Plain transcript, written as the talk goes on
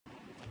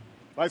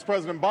Vice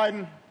President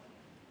Biden,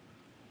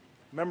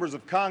 members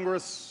of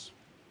Congress,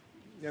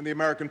 and the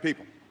American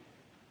people.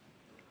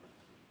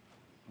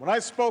 When I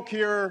spoke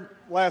here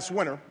last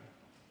winter,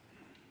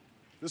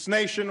 this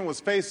nation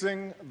was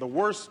facing the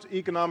worst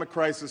economic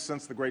crisis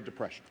since the Great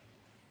Depression.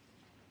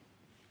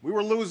 We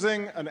were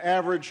losing an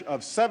average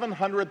of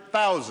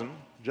 700,000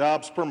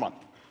 jobs per month.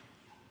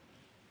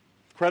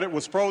 Credit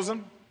was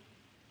frozen,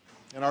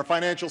 and our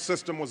financial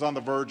system was on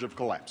the verge of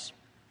collapse.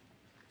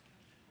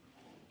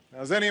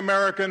 As any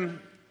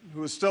American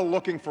who is still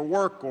looking for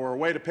work or a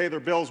way to pay their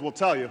bills will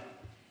tell you,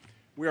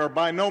 we are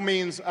by no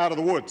means out of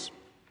the woods.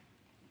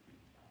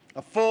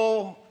 A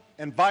full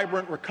and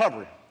vibrant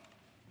recovery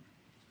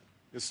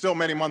is still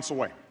many months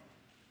away.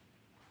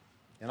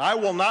 And I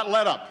will not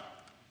let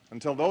up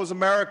until those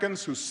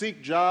Americans who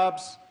seek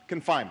jobs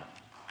can find them.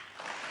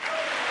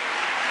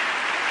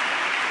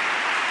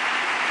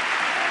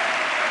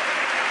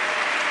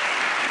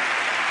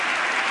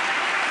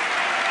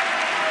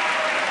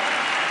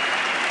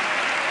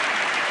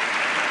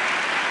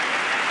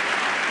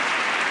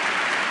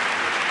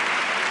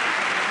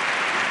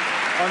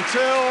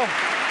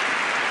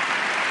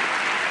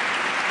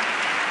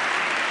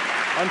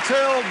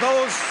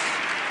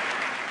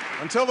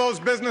 Until those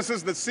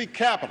businesses that seek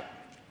capital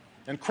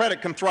and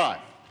credit can thrive,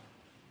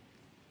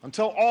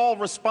 until all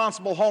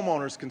responsible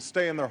homeowners can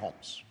stay in their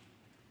homes.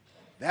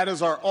 That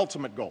is our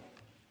ultimate goal.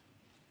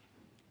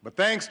 But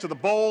thanks to the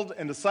bold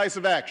and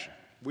decisive action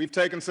we've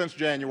taken since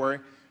January,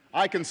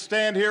 I can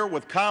stand here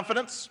with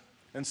confidence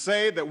and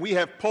say that we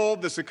have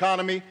pulled this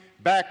economy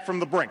back from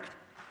the brink.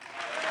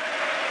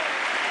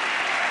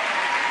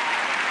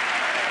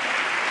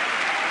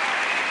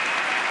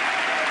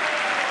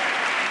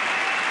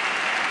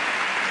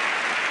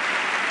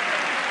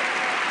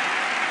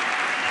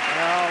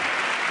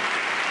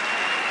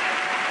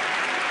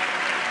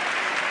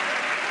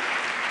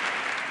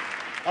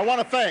 I want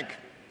to thank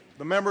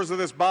the members of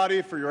this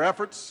body for your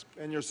efforts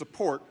and your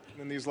support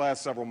in these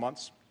last several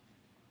months,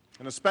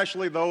 and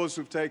especially those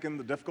who've taken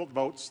the difficult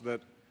votes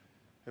that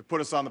have put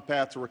us on the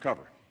path to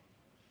recovery.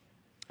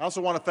 I also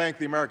want to thank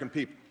the American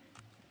people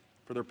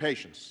for their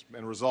patience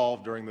and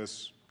resolve during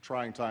this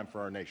trying time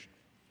for our nation.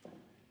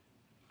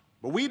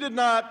 But we did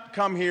not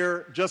come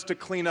here just to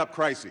clean up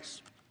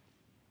crises.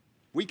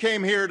 We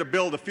came here to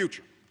build a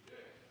future.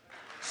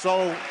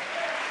 So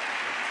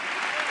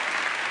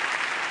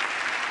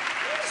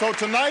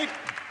tonight,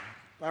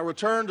 I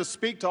return to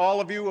speak to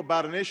all of you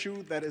about an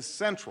issue that is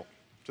central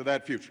to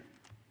that future,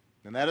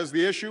 and that is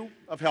the issue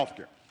of health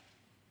care.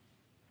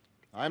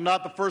 I am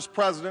not the first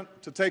president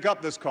to take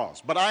up this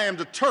cause, but I am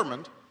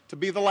determined to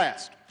be the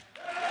last.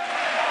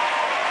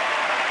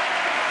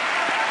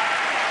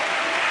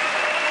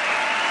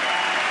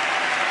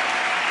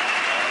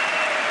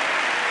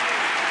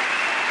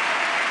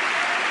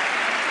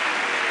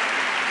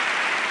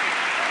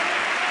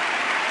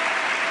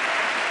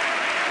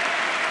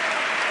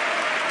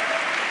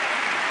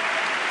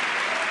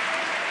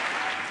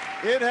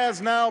 It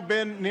has now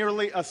been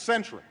nearly a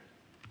century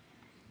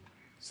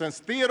since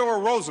Theodore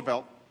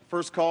Roosevelt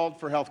first called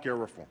for health care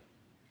reform.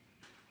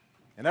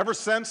 And ever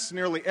since,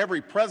 nearly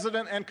every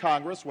president and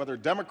Congress, whether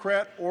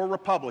Democrat or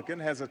Republican,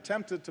 has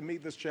attempted to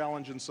meet this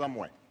challenge in some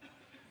way.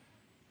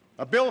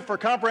 A bill for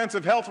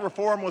comprehensive health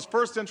reform was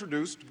first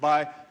introduced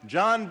by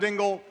John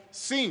Dingell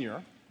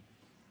Sr.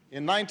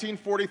 in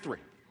 1943.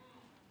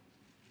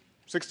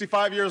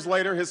 65 years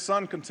later, his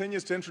son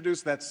continues to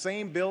introduce that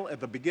same bill at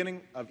the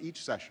beginning of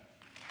each session.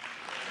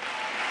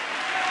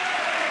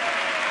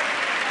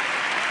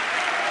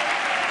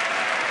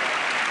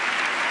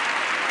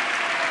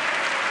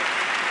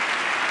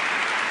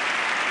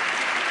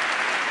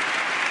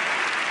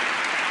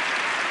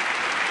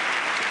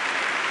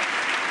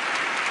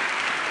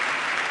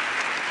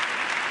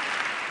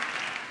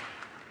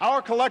 Our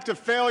collective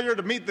failure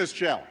to meet this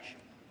challenge,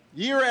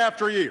 year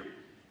after year,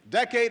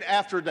 decade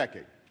after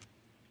decade,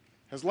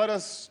 has led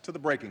us to the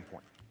breaking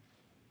point.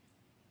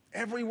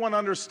 Everyone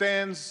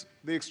understands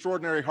the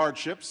extraordinary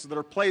hardships that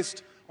are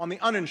placed on the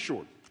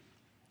uninsured,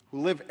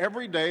 who live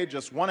every day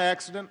just one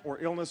accident or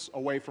illness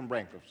away from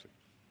bankruptcy.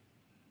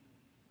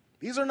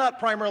 These are not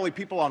primarily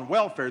people on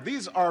welfare.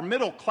 These are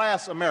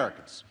middle-class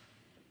Americans.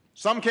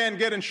 Some can't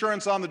get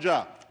insurance on the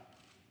job.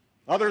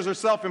 Others are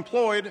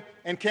self-employed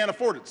and can't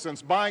afford it,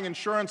 since buying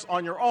insurance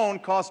on your own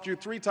costs you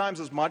 3 times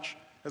as much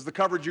as the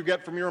coverage you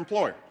get from your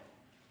employer.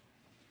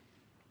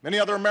 Many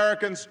other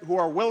Americans who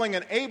are willing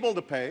and able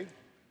to pay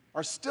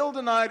are still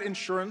denied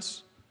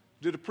insurance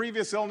due to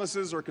previous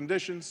illnesses or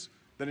conditions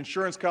that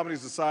insurance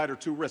companies decide are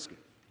too risky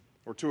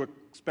or too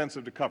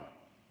expensive to cover.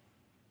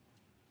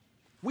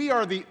 We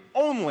are the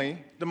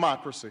only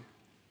democracy,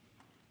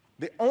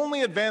 the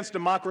only advanced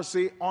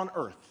democracy on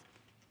earth,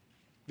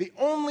 the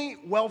only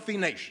wealthy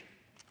nation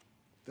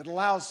that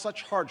allows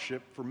such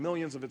hardship for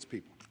millions of its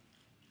people.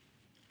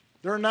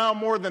 There are now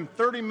more than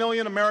 30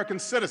 million American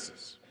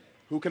citizens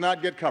who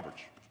cannot get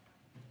coverage.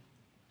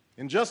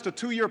 In just a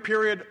 2-year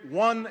period,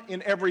 1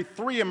 in every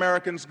 3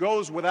 Americans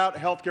goes without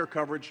health care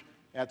coverage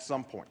at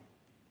some point.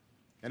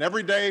 And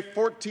every day,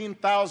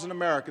 14,000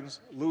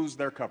 Americans lose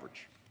their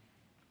coverage.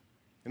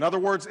 In other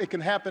words, it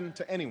can happen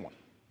to anyone.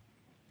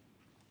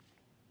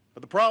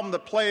 But the problem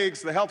that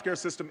plagues the healthcare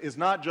system is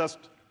not just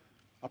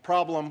a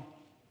problem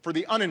for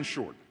the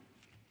uninsured.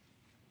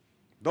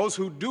 Those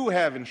who do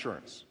have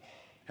insurance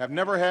have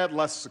never had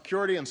less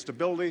security and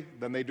stability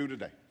than they do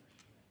today.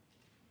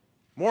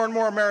 More and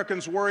more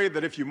Americans worry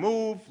that if you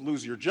move,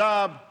 lose your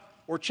job,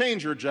 or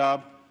change your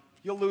job,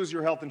 you'll lose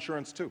your health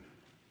insurance too.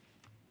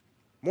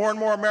 More and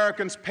more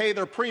Americans pay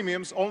their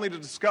premiums only to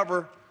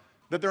discover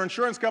that their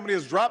insurance company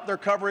has dropped their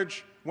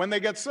coverage when they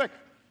get sick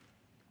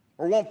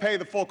or won't pay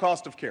the full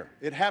cost of care.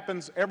 It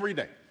happens every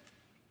day.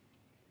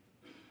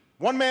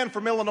 One man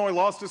from Illinois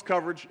lost his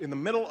coverage in the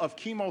middle of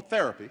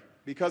chemotherapy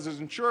because his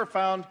insurer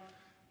found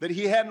that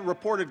he hadn't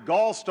reported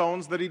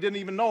gallstones that he didn't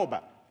even know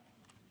about.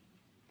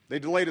 They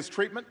delayed his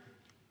treatment,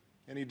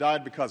 and he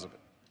died because of it.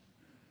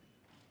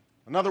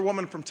 Another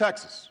woman from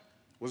Texas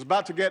was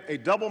about to get a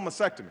double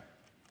mastectomy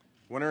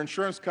when her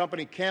insurance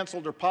company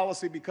canceled her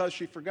policy because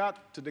she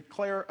forgot to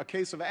declare a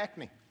case of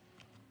acne.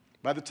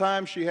 By the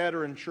time she had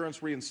her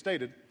insurance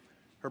reinstated,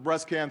 her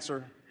breast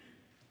cancer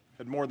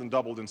had more than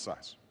doubled in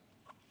size.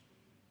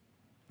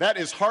 That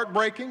is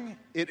heartbreaking,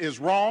 it is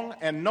wrong,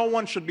 and no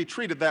one should be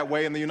treated that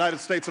way in the United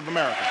States of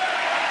America.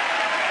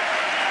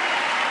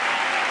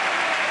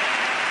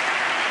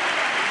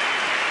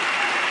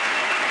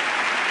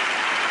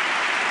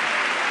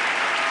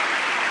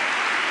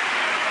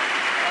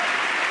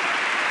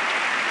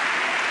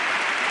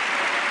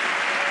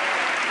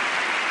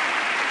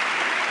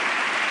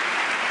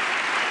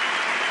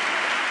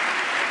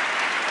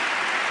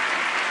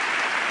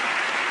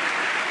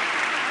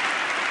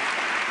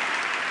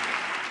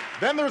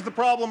 Then there's the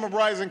problem of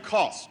rising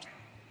cost.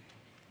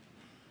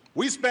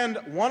 We spend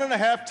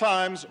 1.5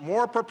 times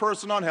more per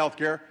person on health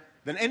care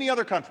than any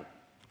other country,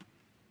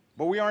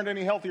 but we aren't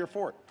any healthier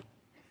for it.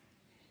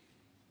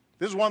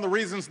 This is one of the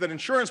reasons that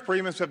insurance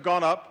premiums have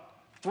gone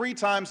up 3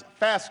 times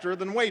faster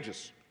than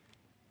wages.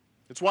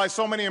 It's why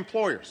so many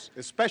employers,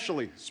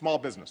 especially small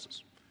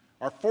businesses,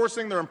 are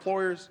forcing their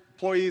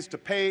employees to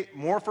pay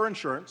more for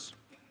insurance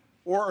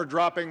or are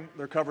dropping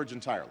their coverage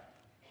entirely.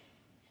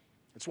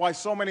 It's why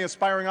so many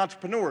aspiring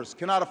entrepreneurs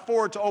cannot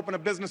afford to open a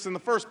business in the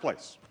first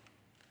place,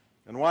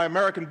 and why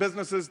American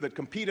businesses that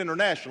compete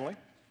internationally,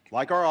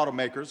 like our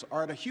automakers,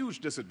 are at a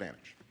huge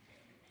disadvantage.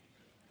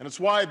 And it's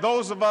why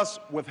those of us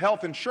with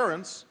health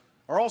insurance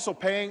are also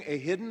paying a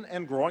hidden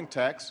and growing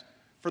tax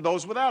for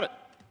those without it,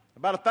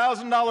 about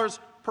 $1,000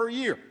 per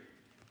year,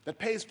 that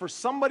pays for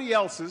somebody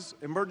else's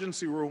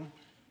emergency room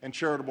and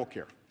charitable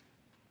care.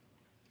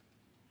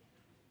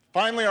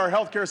 Finally, our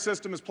healthcare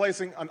system is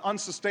placing an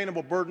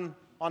unsustainable burden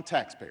on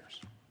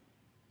taxpayers.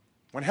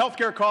 When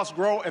healthcare costs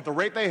grow at the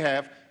rate they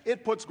have,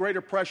 it puts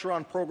greater pressure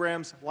on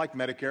programs like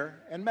Medicare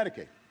and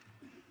Medicaid.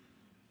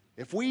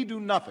 If we do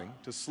nothing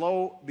to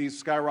slow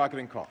these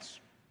skyrocketing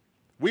costs,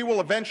 we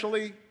will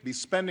eventually be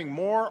spending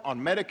more on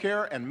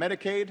Medicare and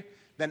Medicaid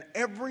than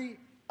every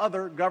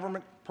other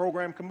government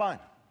program combined.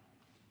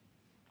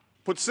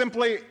 Put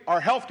simply, our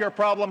healthcare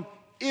problem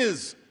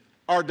is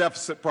our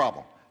deficit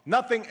problem.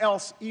 Nothing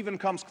else even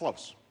comes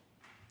close.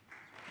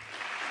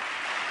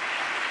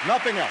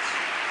 Nothing else.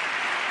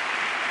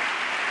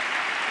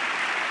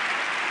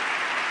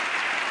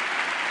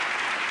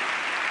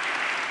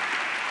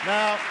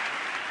 Now,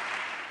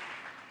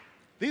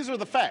 these are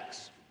the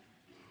facts.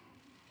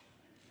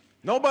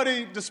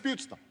 Nobody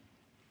disputes them.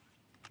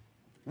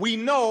 We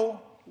know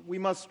we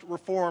must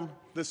reform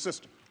this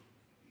system.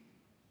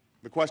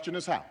 The question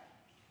is how.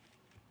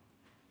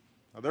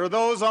 Now, there are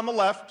those on the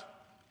left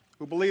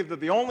who believe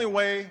that the only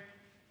way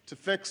to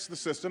fix the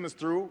system is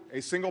through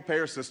a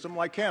single-payer system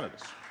like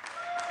Canada's,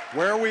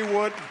 where we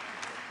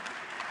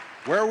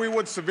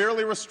would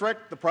severely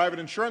restrict the private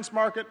insurance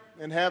market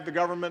and have the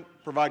government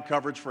provide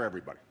coverage for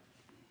everybody.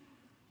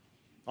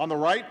 On the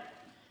right,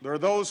 there are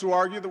those who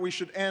argue that we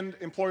should end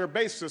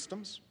employer-based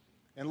systems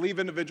and leave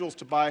individuals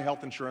to buy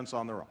health insurance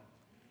on their own.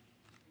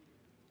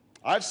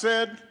 I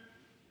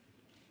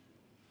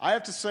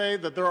have to say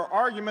that there are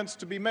arguments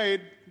to be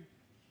made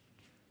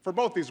for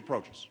both these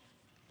approaches.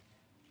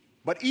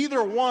 But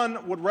either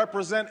one would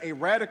represent a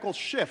radical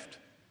shift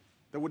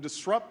that would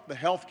disrupt the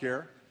health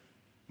care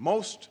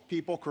most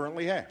people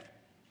currently have.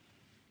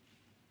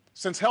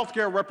 Since health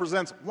care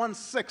represents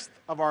 1/6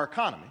 of our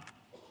economy,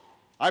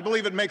 I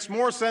believe it makes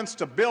more sense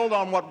to build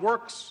on what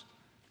works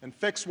and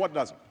fix what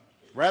doesn't,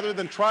 rather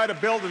than try to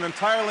build an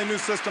entirely new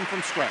system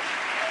from scratch.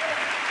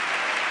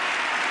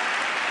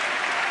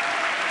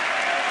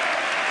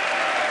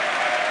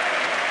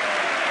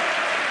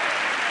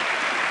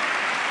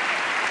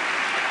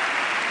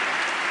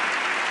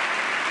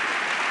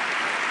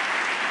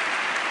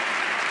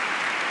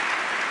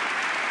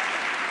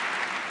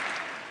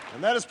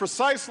 And that is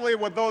precisely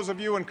what those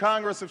of you in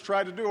Congress have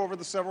tried to do over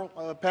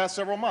the past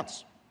several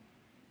months.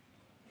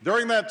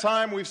 During that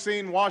time, we've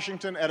seen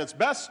Washington at its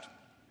best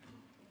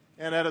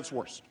and at its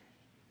worst.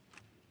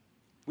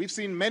 We've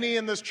seen many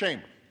in this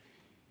chamber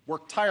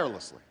work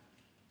tirelessly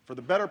for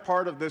the better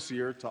part of this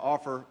year to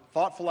offer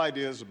thoughtful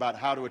ideas about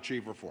how to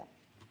achieve reform.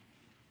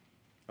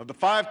 Of the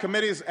 5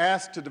 committees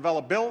asked to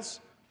develop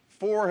bills,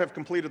 4 have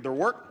completed their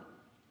work,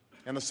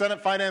 and the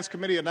Senate Finance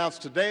Committee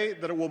announced today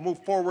that it will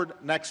move forward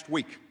next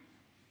week.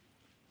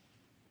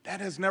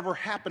 That has never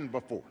happened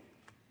before.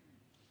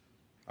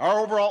 Our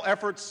overall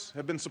efforts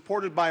have been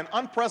supported by an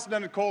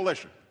unprecedented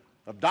coalition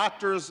of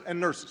doctors and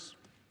nurses,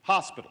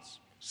 hospitals,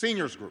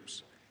 seniors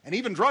groups, and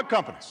even drug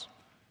companies,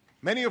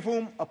 many of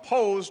whom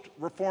opposed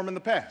reform in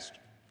the past.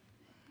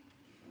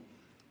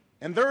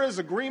 And there is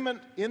agreement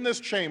in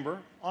this chamber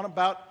on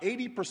about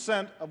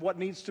 80% of what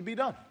needs to be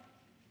done,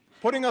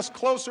 putting us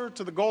closer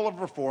to the goal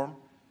of reform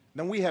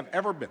than we have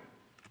ever been.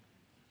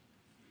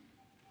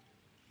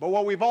 But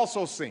what we've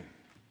also seen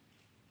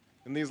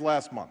in these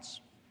last months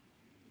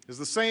is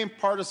the same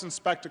partisan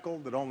spectacle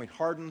that only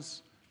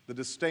hardens the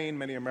disdain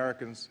many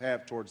Americans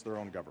have towards their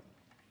own government.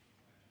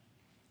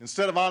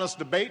 Instead of honest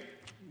debate,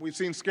 we've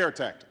seen scare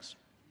tactics.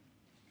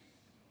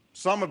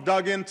 Some have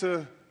dug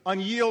into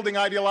unyielding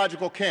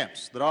ideological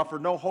camps that offer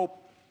no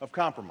hope of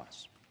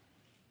compromise.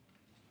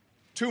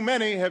 Too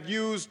many have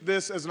used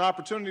this as an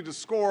opportunity to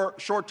score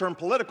short-term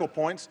political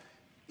points,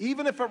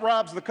 even if it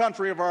robs the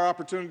country of our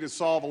opportunity to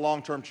solve a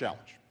long-term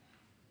challenge.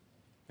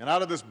 And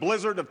out of this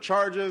blizzard of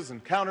charges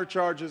and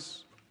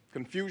countercharges,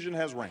 confusion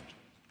has reigned.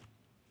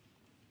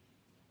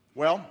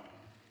 Well,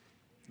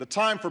 the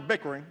time for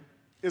bickering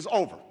is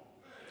over.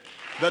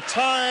 The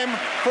time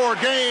for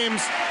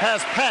games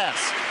has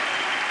passed.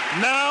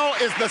 Now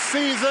is the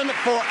season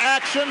for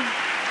action.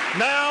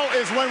 Now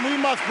is when we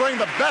must bring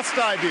the best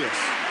ideas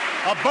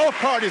of both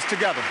parties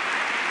together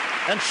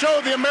and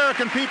show the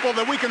American people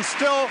that we can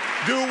still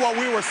do what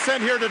we were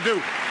sent here to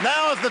do.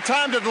 Now is the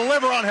time to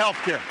deliver on health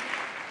care.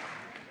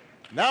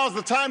 Now is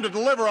the time to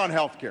deliver on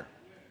health care.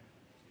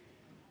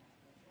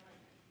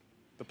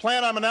 The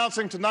plan I'm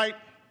announcing tonight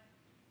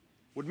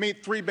would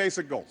meet 3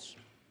 basic goals.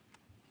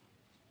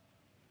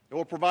 It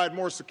will provide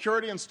more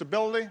security and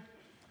stability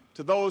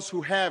to those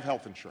who have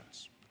health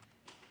insurance.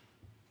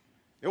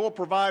 It will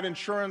provide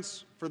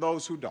insurance for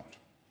those who don't.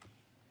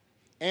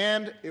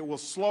 And it will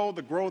slow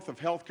the growth of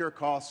health care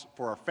costs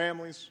for our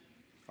families,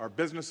 our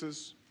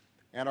businesses,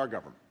 and our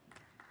government.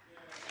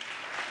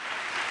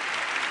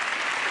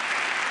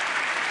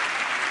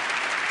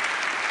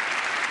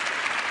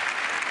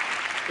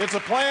 It's a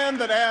plan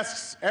that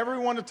asks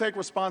everyone to take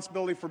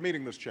responsibility for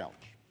meeting this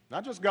challenge.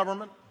 Not just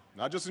government,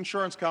 not just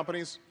insurance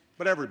companies,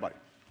 but everybody,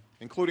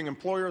 including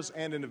employers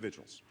and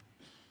individuals.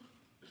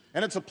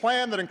 And it's a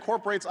plan that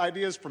incorporates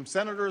ideas from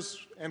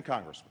senators and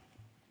congressmen,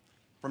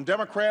 from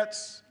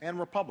Democrats and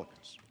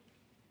Republicans,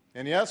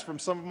 and yes, from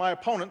some of my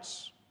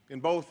opponents in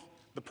both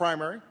the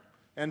primary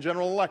and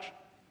general election.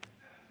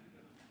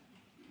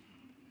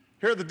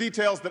 Here are the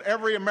details that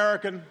every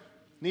American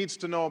needs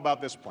to know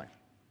about this plan.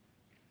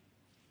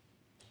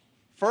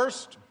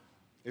 First,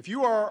 if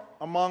you are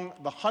among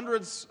the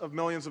hundreds of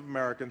millions of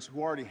Americans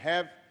who already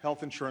have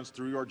health insurance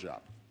through your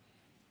job,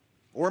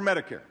 or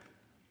Medicare,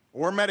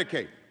 or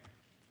Medicaid,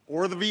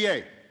 or the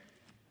VA,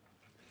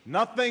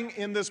 nothing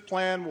in this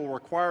plan will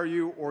require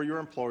you or your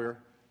employer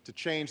to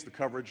change the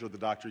coverage of the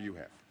doctor you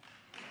have.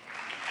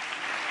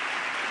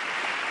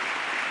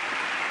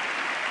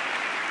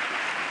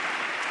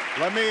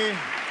 Let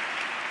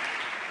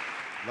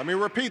me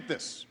repeat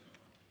this.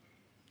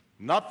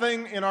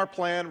 Nothing in our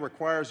plan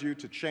requires you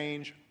to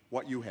change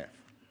what you have.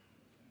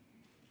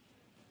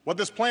 What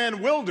this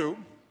plan will do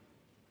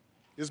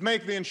is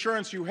make the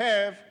insurance you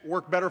have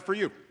work better for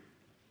you.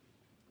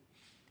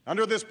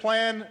 Under this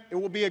plan, it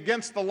will be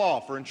against the law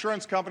for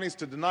insurance companies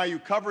to deny you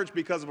coverage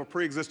because of a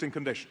pre-existing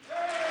condition.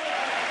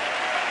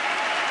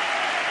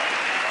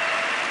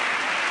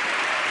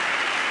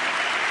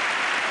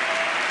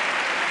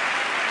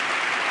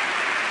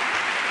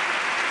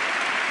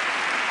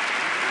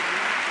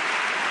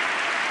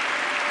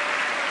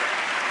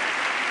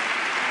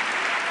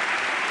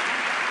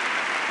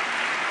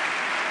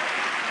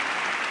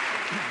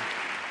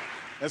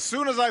 As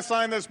soon as I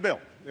sign this bill,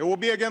 it will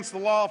be against the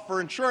law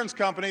for insurance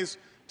companies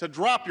to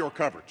drop your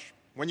coverage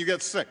when you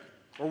get sick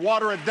or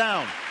water it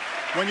down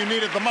when you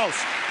need it the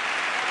most.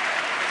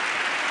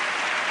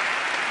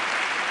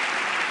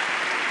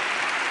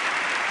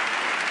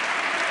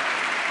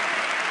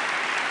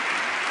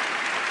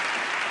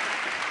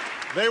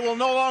 They will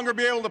no longer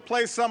be able to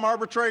place some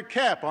arbitrary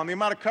cap on the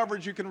amount of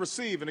coverage you can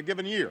receive in a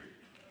given year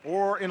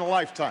or in a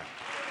lifetime.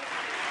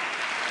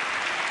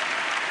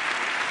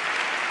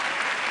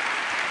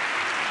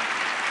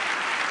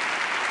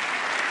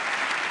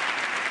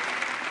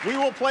 We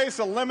will place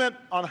a limit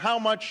on how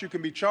much you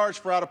can be charged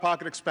for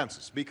out-of-pocket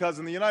expenses, because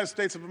in the United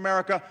States of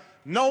America,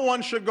 no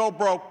one should go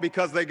broke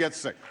because they get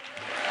sick.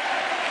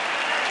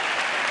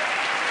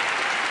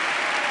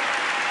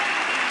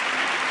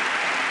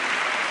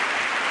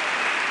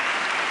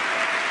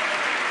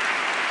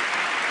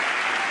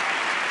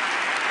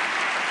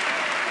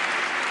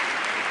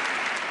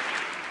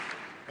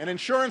 And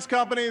insurance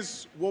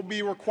companies will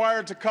be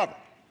required to cover,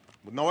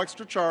 with no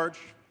extra charge,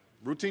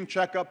 routine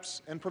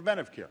checkups and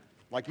preventive care,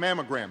 like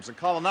mammograms and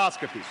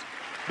colonoscopies,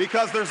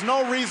 because there's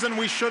no reason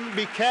we shouldn't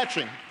be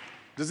catching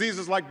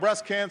diseases like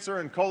breast cancer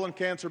and colon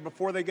cancer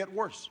before they get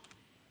worse.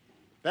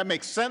 That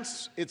makes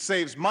sense, it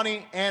saves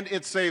money, and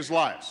it saves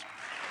lives.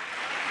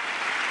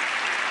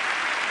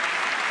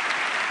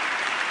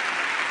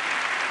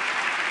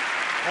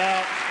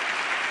 Now,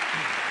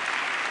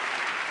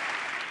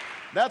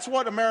 that's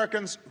what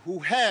Americans who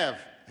have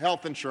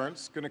health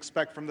insurance can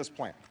expect from this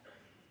plan: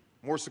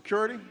 more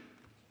security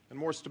and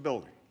more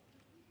stability.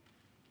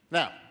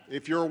 Now,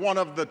 if you're one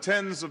of the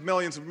tens of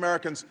millions of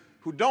Americans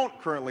who don't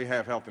currently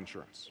have health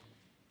insurance,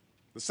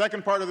 the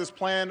second part of this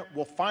plan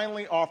will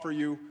finally offer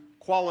you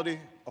quality,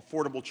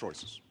 affordable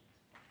choices.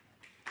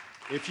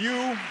 If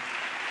you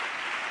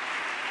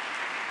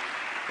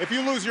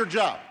lose your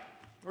job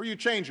or you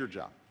change your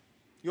job,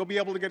 you'll be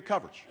able to get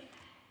coverage.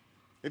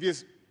 If you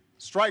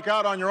strike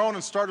out on your own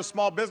and start a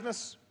small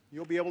business,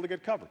 you'll be able to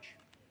get coverage.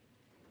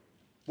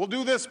 We'll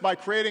do this by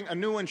creating a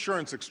new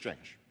insurance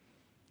exchange,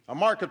 a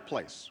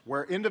marketplace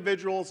where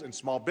individuals and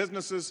small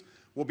businesses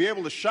will be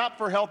able to shop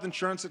for health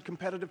insurance at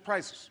competitive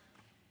prices.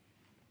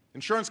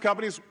 Insurance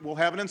companies will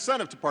have an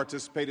incentive to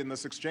participate in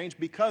this exchange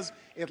because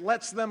it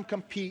lets them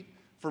compete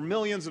for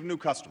millions of new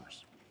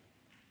customers.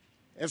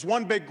 As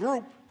one big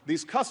group,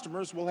 these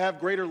customers will have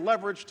greater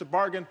leverage to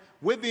bargain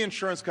with the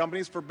insurance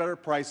companies for better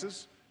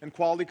prices and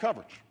quality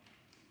coverage.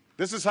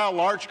 This is how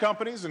large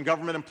companies and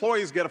government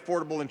employees get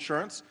affordable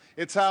insurance.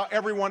 It's how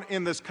everyone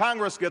in this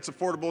Congress gets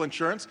affordable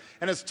insurance,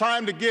 and it's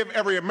time to give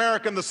every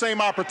American the same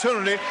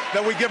opportunity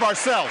that we give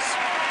ourselves.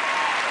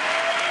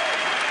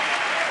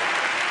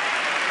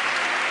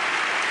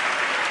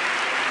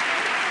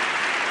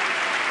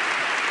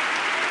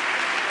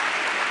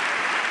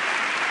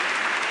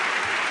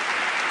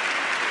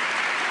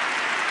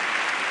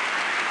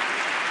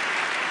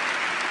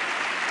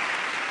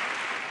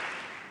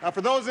 Now,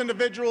 for those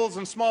individuals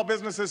and small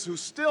businesses who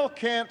still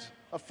can't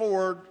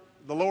afford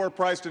the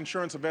lower-priced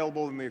insurance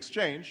available in the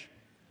exchange,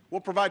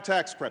 we'll provide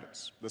tax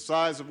credits, the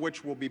size of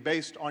which will be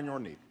based on your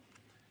need.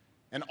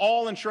 And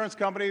all insurance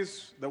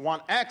companies that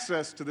want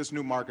access to this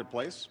new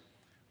marketplace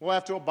will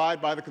have to abide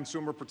by the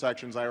consumer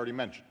protections I already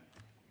mentioned.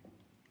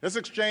 This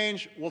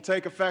exchange will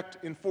take effect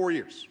in 4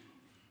 years,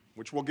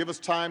 which will give us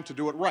time to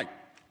do it right.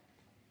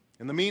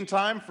 In the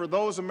meantime, for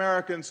those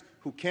Americans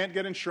who can't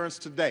get insurance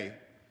today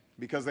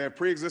because they have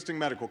pre-existing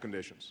medical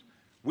conditions,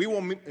 we will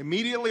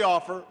immediately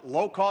offer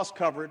low-cost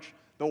coverage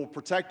that will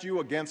protect you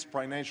against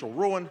financial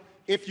ruin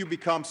if you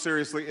become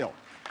seriously ill.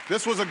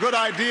 This was a good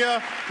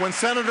idea when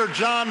Senator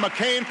John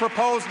McCain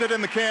proposed it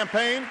in the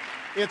campaign.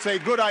 It's a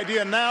good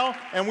idea now,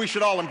 and we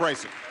should all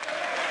embrace it.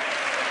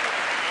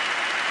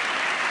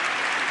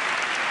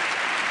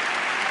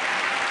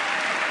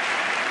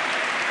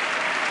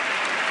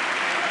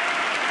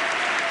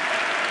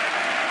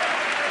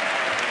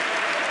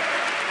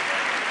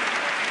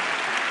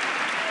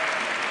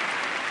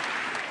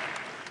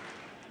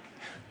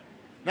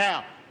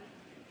 Now,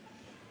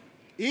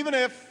 even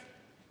if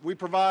we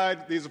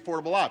provide these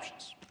affordable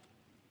options,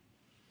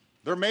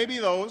 there may be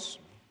those,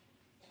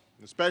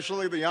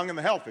 especially the young and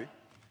the healthy,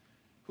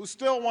 who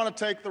still want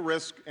to take the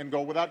risk and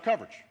go without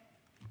coverage.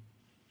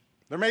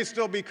 There may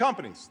still be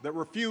companies that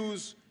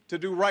refuse to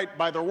do right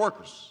by their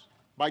workers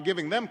by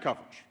giving them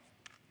coverage.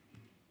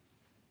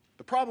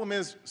 The problem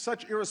is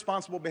such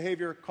irresponsible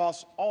behavior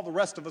costs all the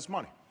rest of us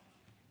money.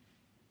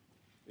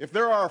 If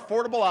there are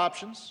affordable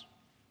options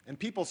and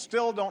people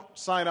still don't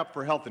sign up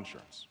for health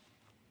insurance,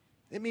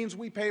 it means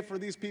we pay for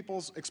these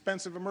people's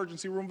expensive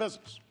emergency room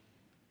visits.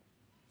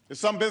 If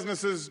some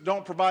businesses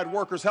don't provide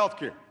workers health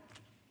care,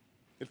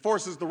 it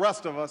forces the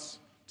rest of us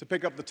to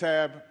pick up the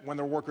tab when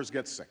their workers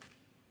get sick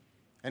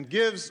and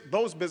gives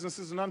those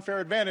businesses an unfair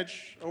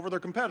advantage over their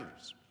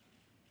competitors.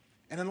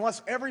 And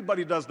unless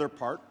everybody does their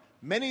part,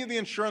 many of the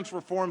insurance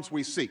reforms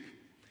we seek,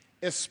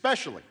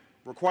 especially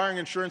requiring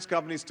insurance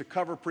companies to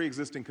cover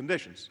pre-existing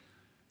conditions,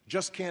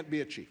 just can't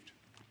be achieved.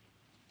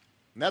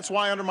 And that's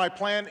why under my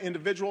plan,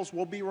 individuals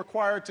will be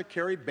required to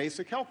carry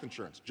basic health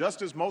insurance,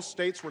 just as most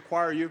states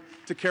require you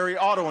to carry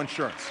auto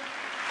insurance.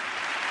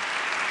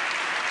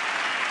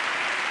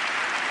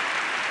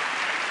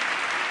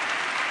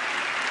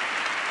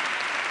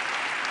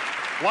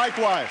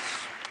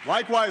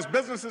 Likewise,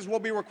 businesses will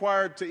be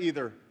required to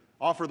either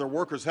offer their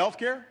workers health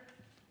care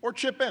or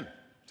chip in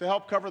to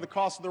help cover the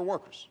cost of their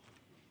workers.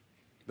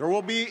 There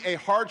will be a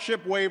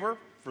hardship waiver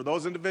for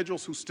those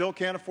individuals who still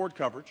can't afford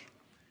coverage,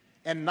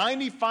 and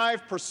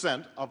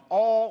 95% of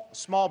all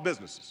small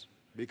businesses,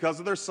 because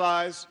of their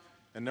size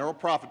and narrow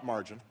profit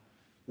margin,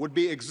 would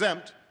be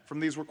exempt from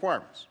these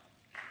requirements.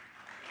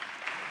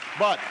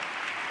 But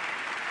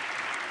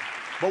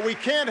we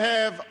can't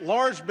have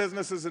large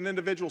businesses and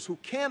individuals who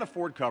can't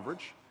afford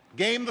coverage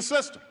game the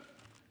system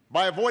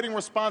by avoiding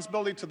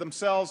responsibility to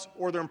themselves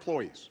or their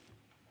employees.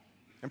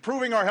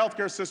 Improving our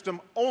healthcare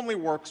system only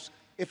works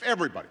if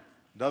everybody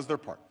does their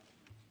part.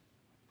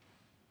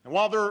 And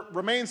while there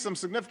remains some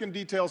significant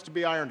details to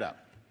be ironed out,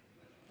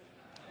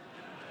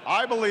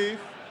 I believe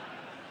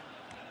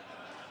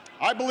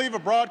a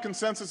broad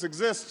consensus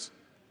exists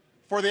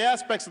for the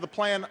aspects of the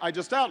plan I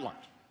just outlined: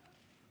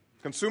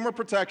 consumer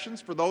protections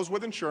for those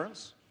with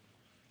insurance,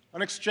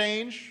 an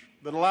exchange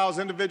that allows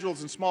individuals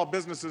and small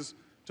businesses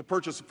to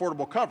purchase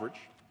affordable coverage,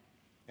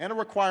 and a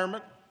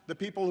requirement that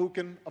people who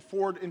can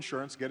afford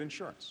insurance get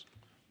insurance.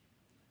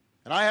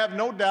 And I have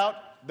no doubt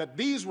that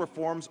these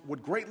reforms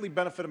would greatly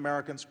benefit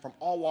Americans from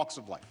all walks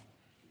of life,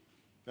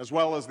 as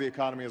well as the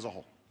economy as a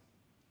whole.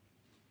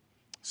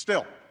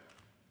 Still,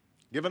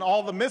 given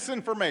all the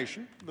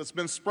misinformation that's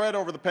been spread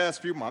over the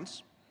past few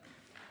months,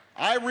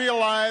 I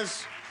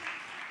realize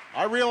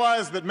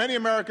that many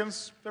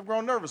Americans have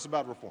grown nervous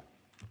about reform.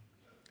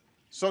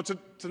 So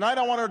tonight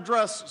I want to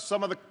address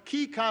some of the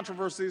key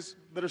controversies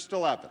that are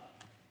still out there.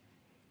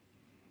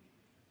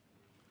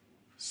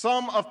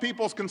 Some of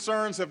people's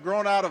concerns have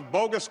grown out of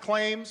bogus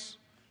claims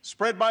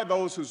spread by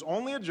those whose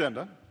only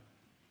agenda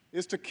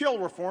is to kill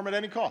reform at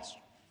any cost.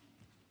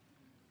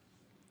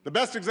 The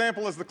best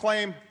example is the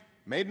claim,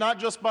 made not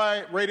just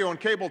by radio and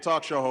cable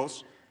talk show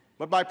hosts,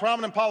 but by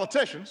prominent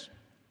politicians,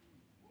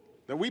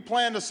 that we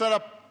plan to set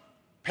up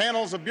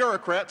panels of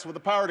bureaucrats with the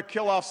power to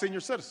kill off senior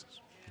citizens.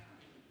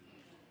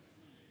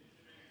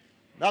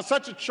 Now,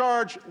 such a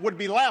charge would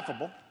be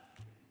laughable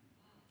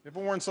if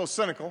it weren't so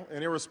cynical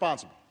and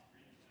irresponsible.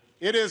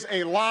 It is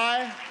a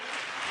lie,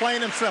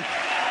 plain and simple.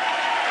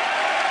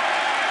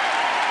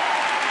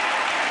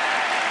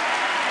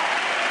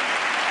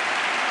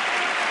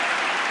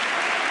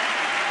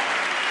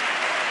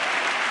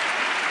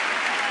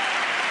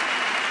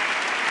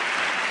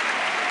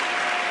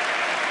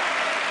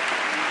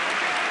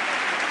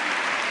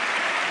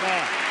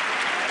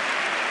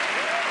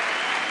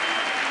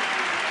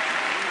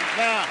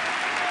 Now,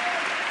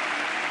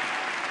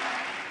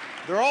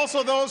 there are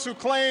also those who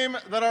claim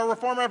that our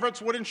reform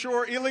efforts would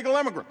ensure illegal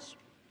immigrants.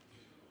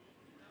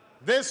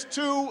 This,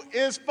 too,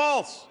 is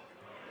false.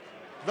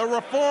 The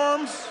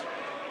reforms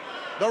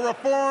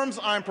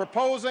I'm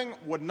proposing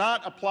would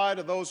not apply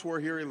to those who are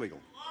here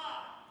illegally.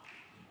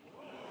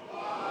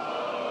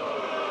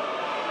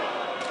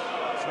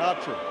 It's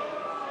not true.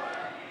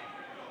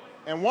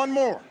 And one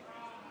more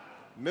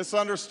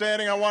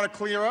misunderstanding I want to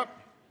clear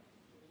up.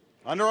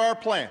 Under our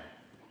plan,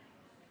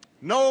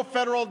 no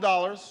federal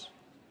dollars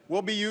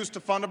will be used to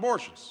fund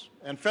abortions,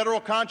 and federal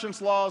conscience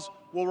laws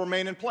will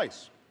remain in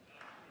place.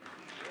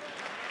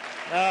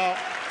 Now,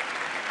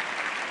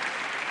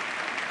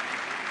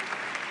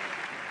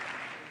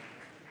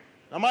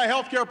 my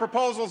health care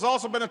proposal has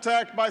also been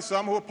attacked by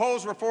some who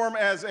oppose reform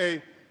as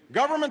a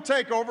government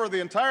takeover of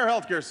the entire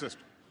health care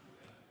system.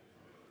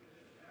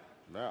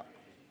 Now,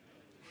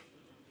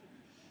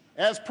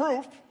 as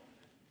proof,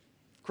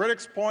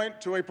 critics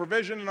point to a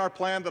provision in our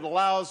plan that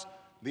allows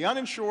the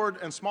uninsured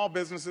and small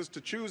businesses to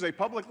choose a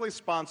publicly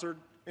sponsored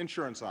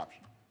insurance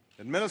option,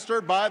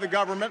 administered by the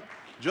government,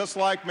 just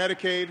like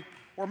Medicaid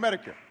or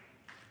Medicare.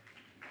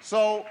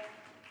 So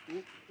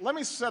let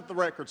me set the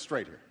record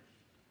straight here.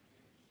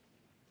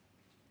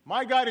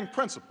 My guiding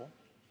principle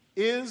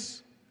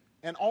is,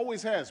 and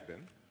always has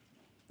been,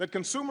 that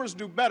consumers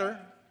do better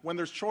when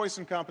there's choice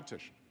and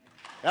competition.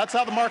 That's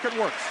how the market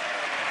works.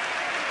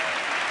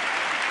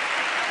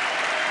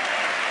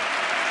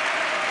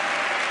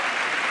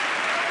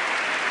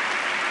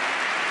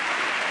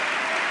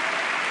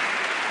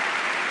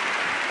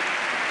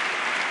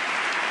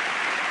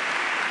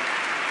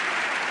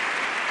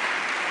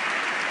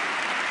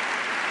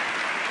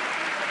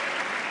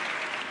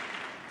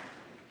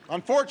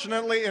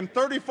 Unfortunately, in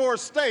 34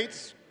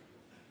 states,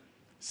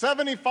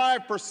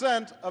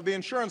 75% of the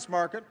insurance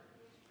market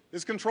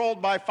is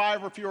controlled by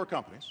 5 or fewer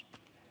companies.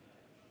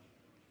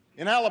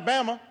 In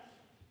Alabama,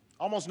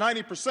 almost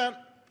 90%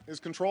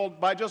 is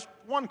controlled by just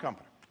one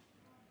company.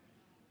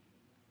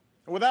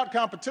 And without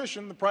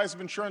competition, the price of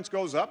insurance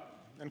goes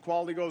up and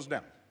quality goes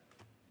down.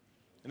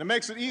 And it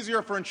makes it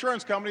easier for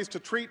insurance companies to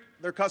treat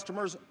their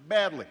customers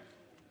badly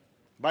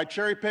by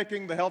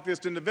cherry-picking the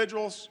healthiest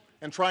individuals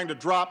and trying to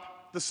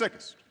drop the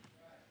sickest,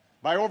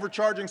 by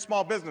overcharging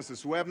small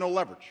businesses who have no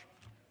leverage,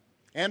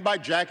 and by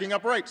jacking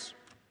up rates.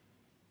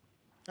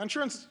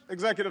 Insurance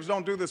executives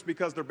don't do this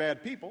because they're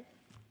bad people.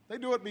 They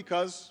do it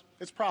because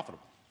it's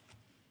profitable.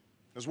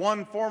 As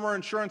one former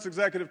insurance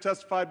executive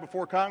testified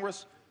before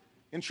Congress,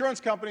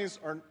 insurance companies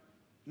are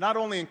not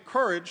only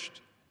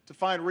encouraged to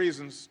find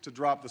reasons to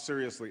drop the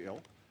seriously ill,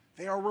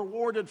 they are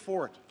rewarded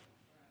for it.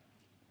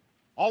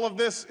 All of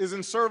this is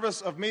in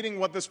service of meeting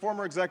what this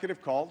former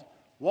executive called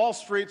Wall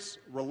Street's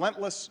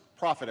relentless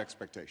profit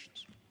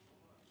expectations.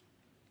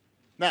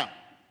 Now,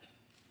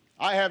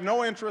 I have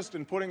no interest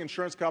in putting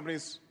insurance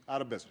companies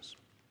out of business.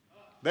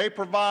 They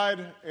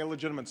provide a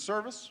legitimate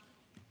service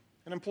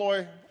and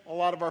employ a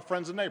lot of our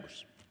friends and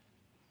neighbors.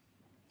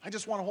 I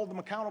just want to hold them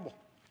accountable.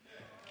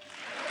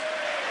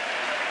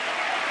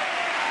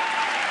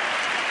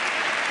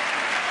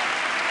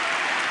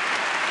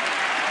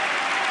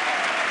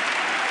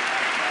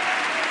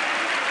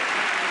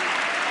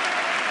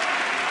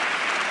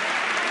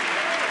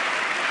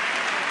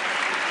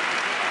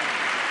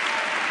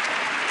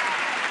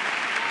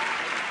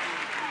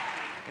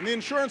 And the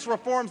insurance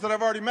reforms that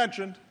I've already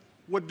mentioned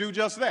would do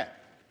just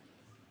that.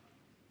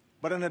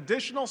 But an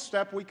additional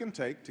step we can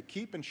take to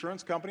keep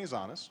insurance companies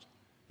honest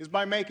is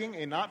by making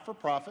a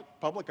not-for-profit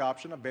public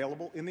option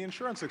available in the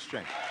insurance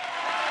exchange.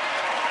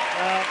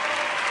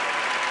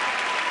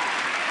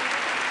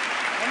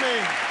 Let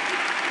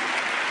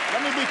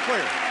let me be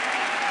clear.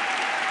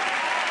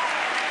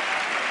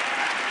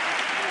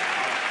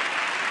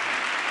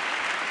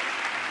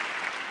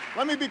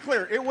 Let me be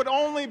clear. It would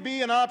only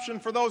be an option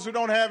for those who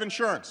don't have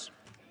insurance.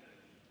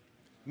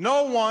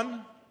 No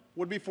one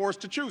would be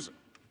forced to choose it.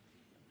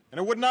 And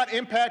it would not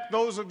impact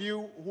those of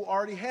you who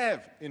already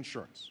have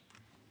insurance.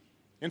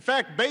 In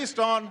fact, based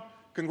on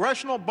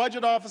Congressional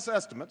Budget Office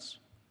estimates,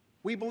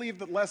 we believe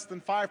that less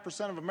than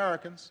 5% of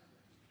Americans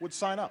would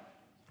sign up.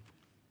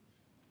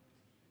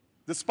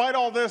 Despite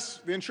all this,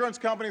 the insurance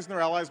companies and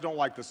their allies don't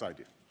like this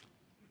idea.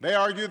 They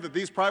argue that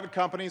these private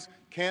companies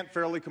can't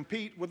fairly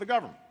compete with the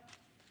government.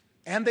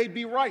 And they'd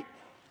be right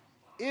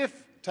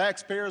if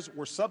taxpayers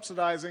were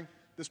subsidizing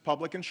this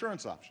public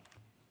insurance option.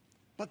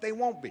 But they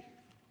won't be.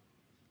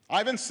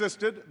 I've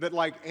insisted that,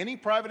 like any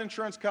private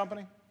insurance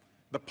company,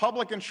 the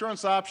public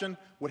insurance option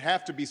would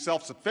have to be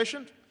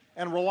self-sufficient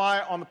and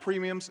rely on the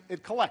premiums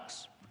it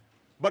collects.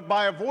 But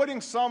by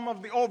avoiding some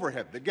of the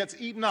overhead that gets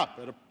eaten up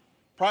at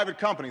private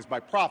companies by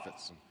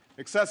profits, and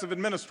excessive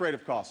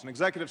administrative costs, and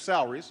executive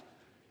salaries,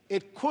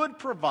 it could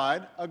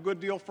provide a good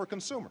deal for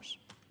consumers.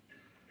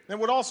 It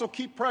would also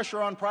keep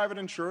pressure on private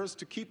insurers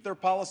to keep their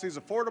policies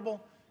affordable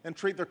and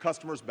treat their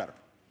customers better,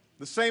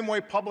 the same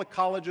way public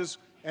colleges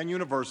and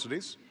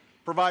universities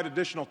provide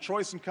additional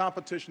choice and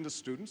competition to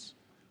students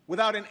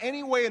without in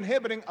any way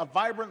inhibiting a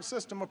vibrant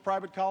system of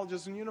private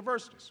colleges and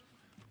universities.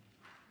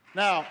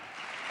 Now,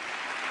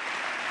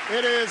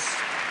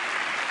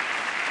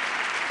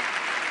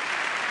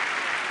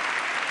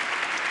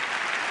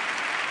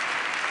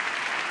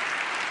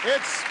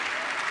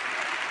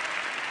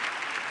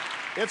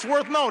 it's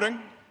worth noting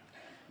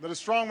that a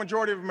strong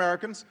majority of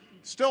Americans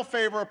still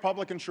favor a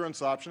public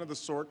insurance option of the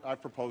sort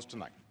I've proposed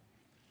tonight.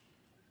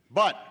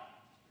 But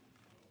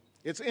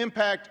its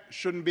impact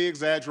shouldn't be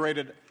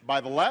exaggerated by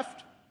the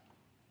left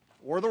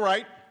or the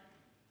right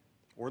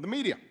or the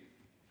media.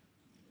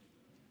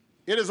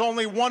 It is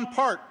only one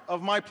part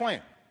of my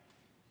plan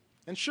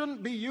and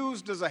shouldn't be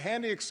used as a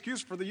handy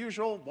excuse for the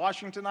usual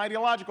Washington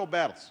ideological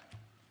battles.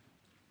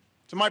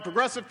 To my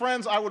progressive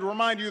friends, I would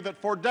remind you that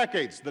for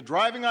decades, the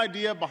driving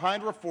idea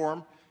behind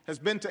reform has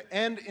been to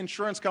end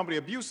insurance company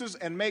abuses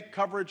and make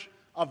coverage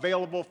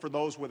available for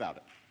those without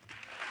it.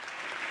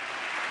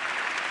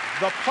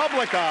 The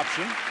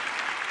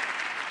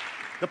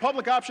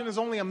public option is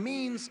only a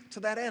means to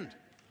that end.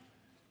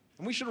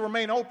 And we should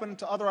remain open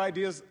to other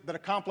ideas that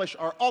accomplish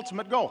our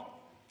ultimate goal.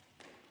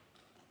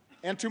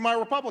 And to my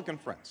Republican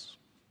friends,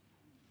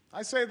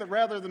 I say that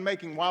rather than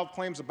making wild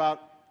claims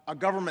about a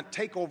government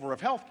takeover of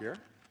health care,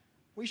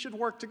 we should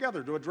work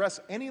together to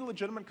address any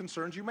legitimate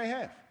concerns you may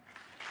have.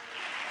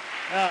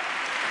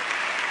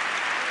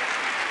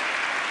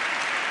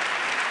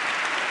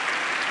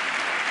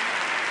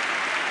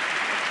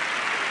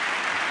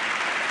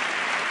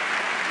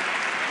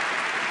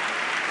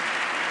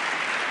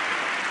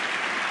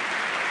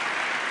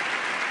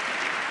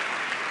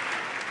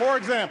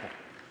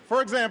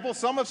 For example,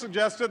 some have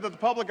suggested that the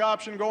public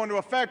option go into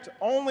effect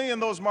only in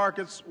those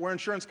markets where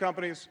insurance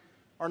companies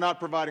are not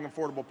providing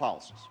affordable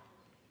policies.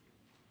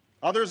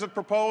 Others have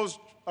proposed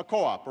a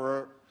co-op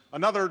or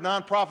another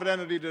nonprofit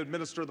entity to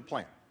administer the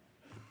plan.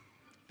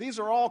 These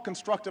are all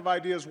constructive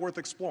ideas worth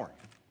exploring.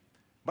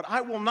 But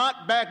I will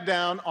not back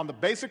down on the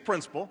basic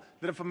principle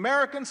that if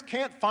Americans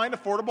can't find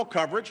affordable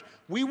coverage,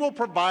 we will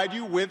provide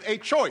you with a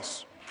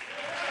choice.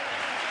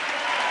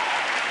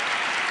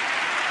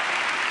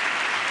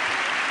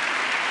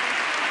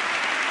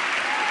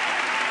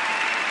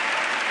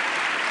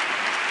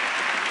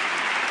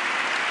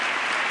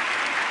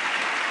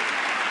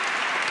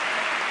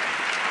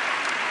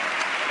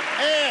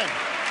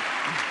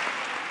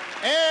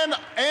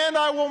 And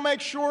I will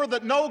make sure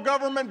that no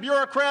government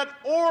bureaucrat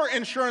or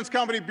insurance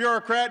company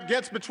bureaucrat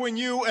gets between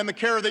you and the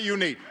care that you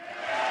need.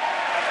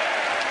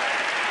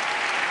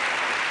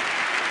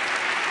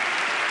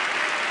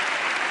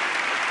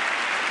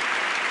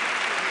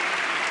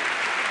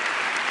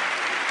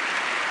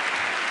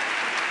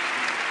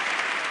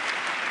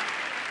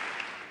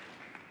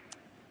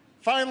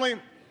 Finally,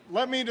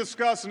 let me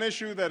discuss an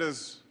issue that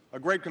is a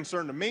great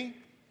concern to me,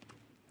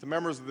 to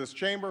members of this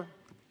chamber,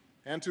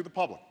 and to the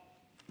public.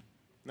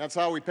 And that's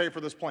how we pay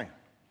for this plan.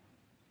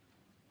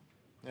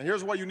 Now,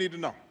 here's what you need to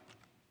know.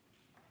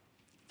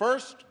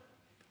 First,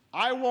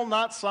 I will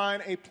not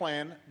sign a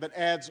plan that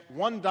adds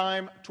one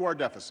dime to our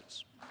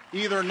deficits,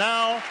 either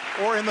now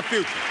or in the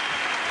future.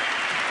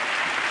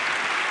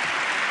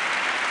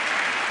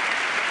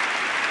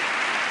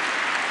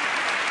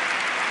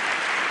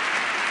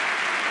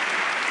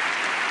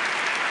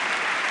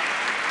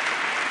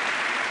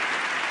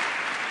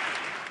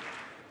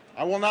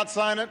 I will not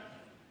sign it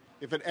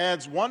if it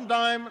adds one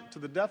dime to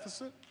the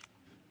deficit,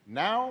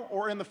 now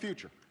or in the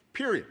future,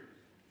 period.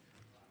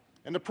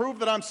 And to prove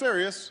that I'm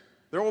serious,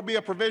 there will be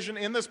a provision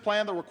in this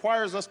plan that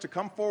requires us to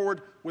come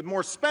forward with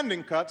more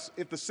spending cuts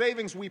if the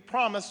savings we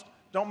promised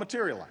don't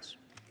materialize.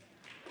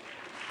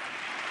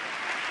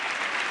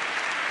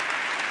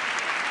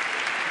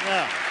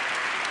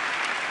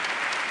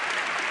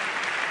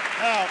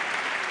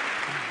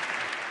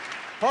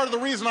 Part of the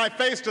reason I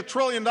faced a $1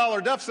 trillion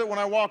deficit when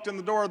I walked in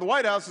the door of the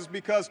White House is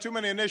because too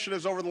many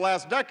initiatives over the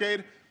last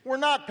decade were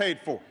not paid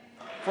for,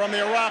 from the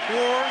Iraq War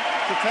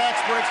to tax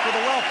breaks for the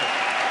wealthy.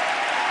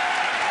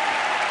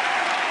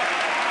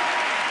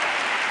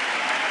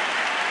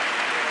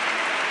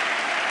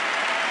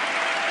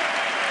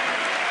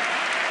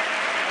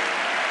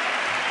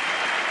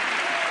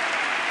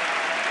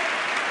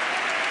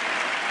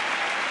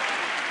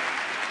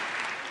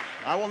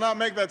 I will not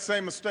make that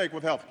same mistake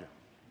with health care.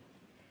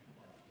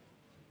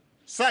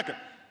 Second,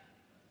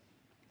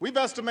 we've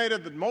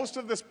estimated that most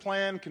of this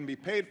plan can be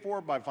paid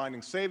for by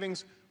finding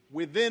savings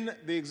within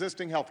the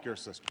existing health care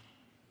system,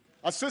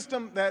 a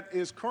system that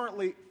is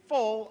currently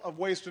full of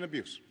waste and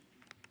abuse.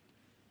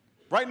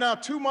 Right now,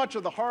 too much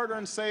of the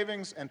hard-earned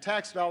savings and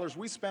tax dollars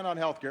we spend on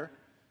health care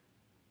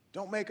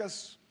don't make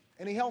us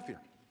any healthier.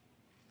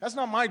 That's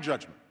not my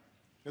judgment.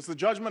 It's the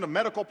judgment of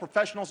medical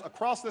professionals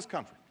across this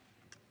country.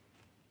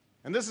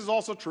 And this is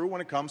also true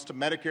when it comes to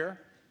Medicare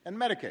and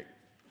Medicaid.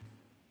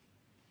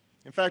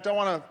 In fact, I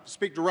want to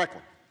speak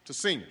directly to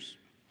seniors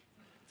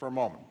for a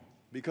moment,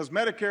 because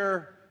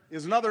Medicare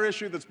is another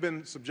issue that's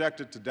been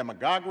subjected to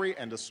demagoguery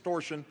and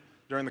distortion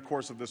during the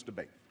course of this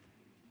debate.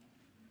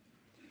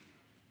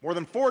 More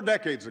than 4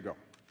 decades ago,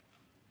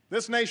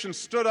 this nation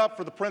stood up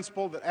for the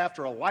principle that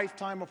after a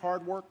lifetime of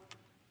hard work,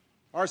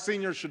 our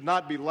seniors should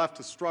not be left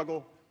to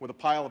struggle with a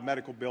pile of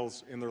medical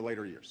bills in their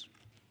later years.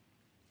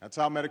 That's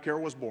how Medicare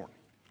was born.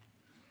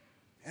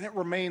 And it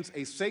remains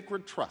a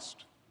sacred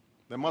trust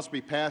that must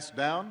be passed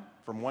down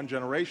from one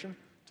generation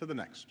to the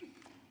next.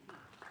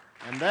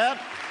 And that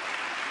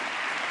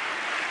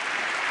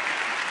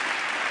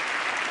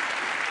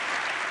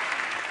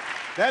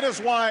is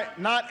why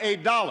not a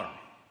dollar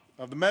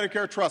of the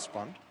Medicare Trust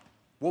Fund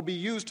will be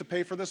used to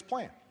pay for this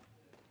plan.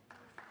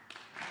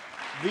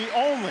 The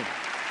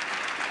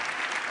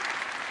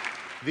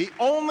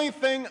only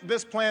thing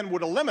this plan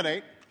would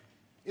eliminate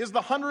is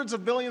the hundreds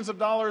of billions of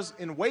dollars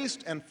in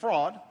waste and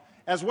fraud,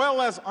 as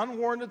well as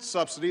unwarranted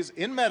subsidies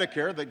in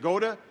Medicare that go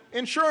to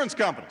insurance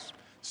companies,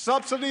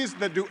 subsidies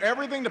that do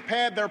everything to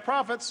pad their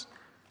profits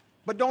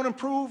but don't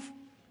improve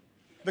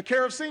the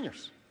care of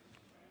seniors.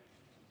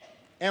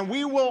 And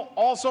we will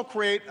also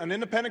create an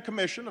independent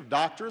commission of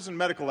doctors and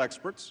medical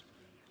experts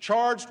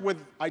charged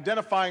with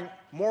identifying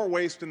more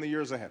waste in the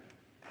years ahead.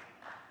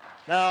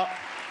 Now,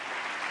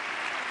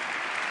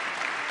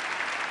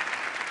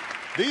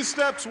 these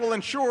steps will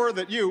ensure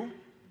that you,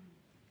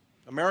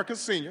 America's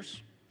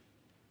seniors,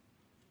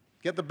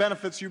 get the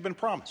benefits you've been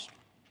promised.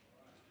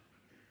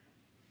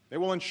 They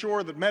will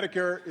ensure that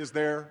Medicare is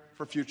there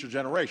for future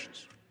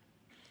generations.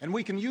 And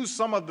we can use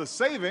some of the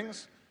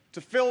savings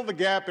to fill the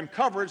gap in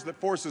coverage that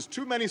forces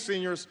too many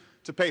seniors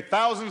to pay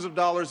thousands of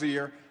dollars a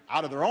year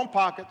out of their own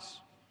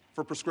pockets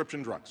for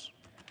prescription drugs.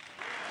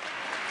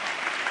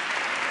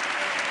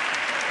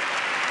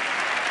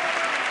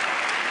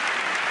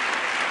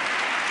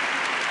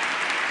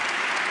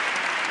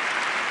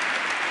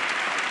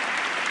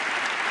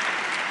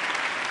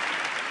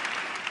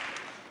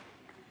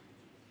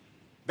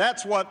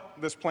 That's what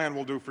this plan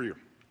will do for you.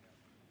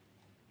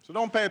 So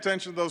don't pay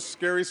attention to those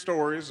scary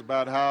stories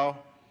about how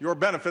your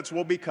benefits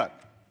will be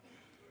cut,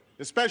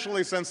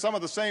 especially since some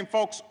of the same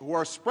folks who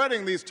are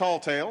spreading these tall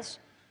tales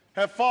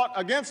have fought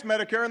against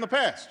Medicare in the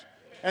past,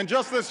 and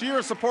just this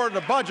year supported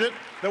a budget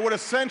that would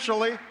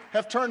essentially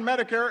have turned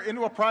Medicare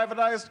into a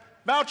privatized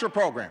voucher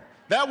program.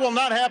 That will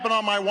not happen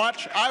on my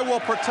watch. I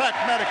will protect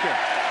Medicare.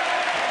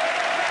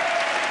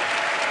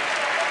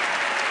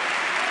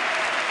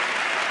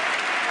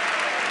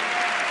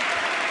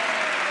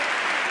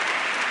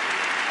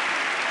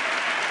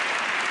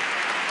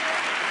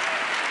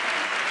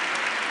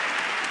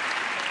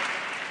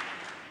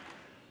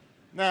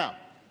 Now,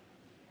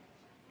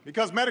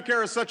 because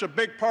Medicare is such a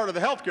big part of the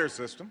health care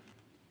system,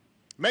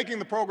 making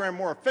the program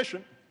more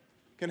efficient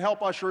can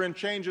help usher in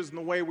changes in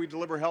the way we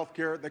deliver health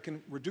care that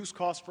can reduce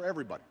costs for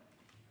everybody.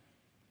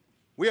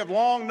 We have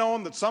long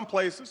known that some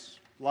places,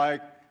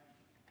 like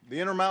the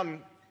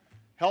Intermountain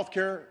Health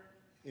Care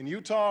in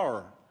Utah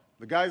or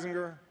the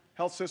Geisinger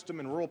Health System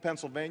in rural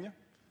Pennsylvania,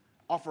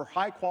 offer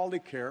high-quality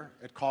care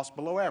at costs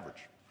below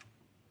average.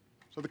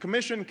 So the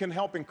Commission can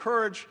help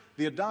encourage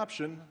the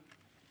adoption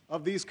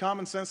of these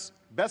common-sense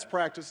best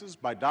practices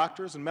by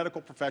doctors and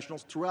medical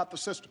professionals throughout the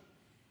system.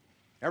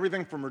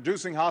 Everything from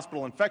reducing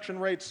hospital infection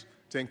rates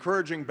to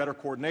encouraging better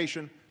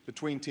coordination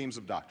between teams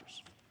of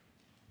doctors.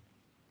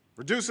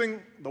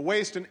 Reducing the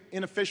waste and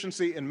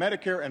inefficiency in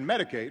Medicare and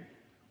Medicaid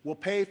will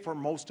pay for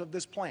most of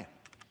this plan.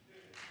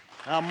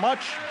 Now,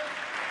 much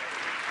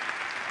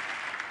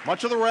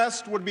of the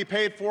rest would be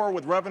paid for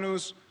with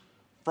revenues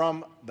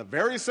from the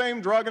very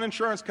same drug and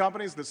insurance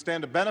companies that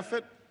stand to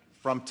benefit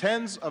from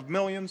tens of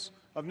millions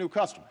of new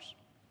customers.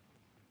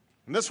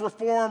 And this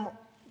reform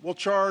will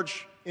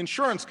charge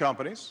insurance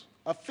companies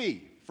a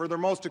fee for their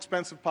most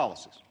expensive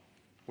policies,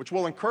 which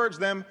will encourage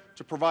them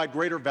to provide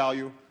greater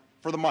value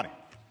for the money,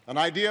 an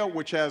idea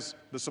which has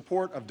the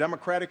support of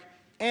Democratic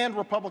and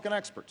Republican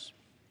experts.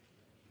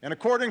 And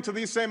according to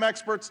these same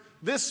experts,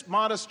 this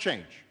modest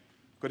change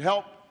could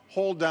help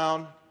hold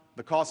down the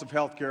the cost of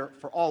health care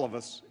for all of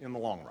us in the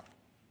long run.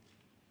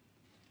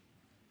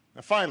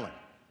 Now, finally,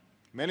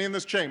 many in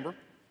this chamber,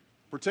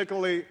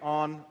 particularly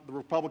on the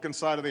Republican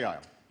side of the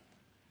aisle,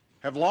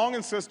 have long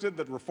insisted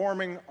that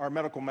reforming our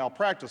medical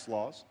malpractice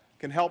laws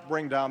can help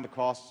bring down the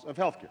costs of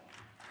health care.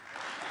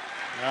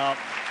 Now,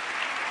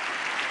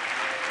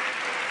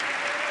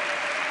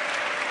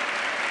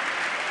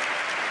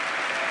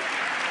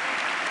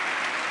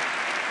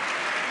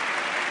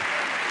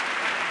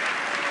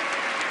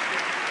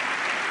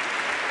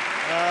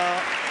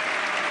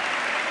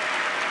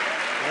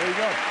 there you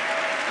go.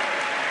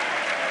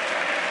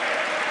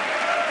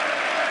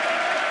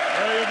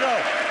 There you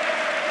go.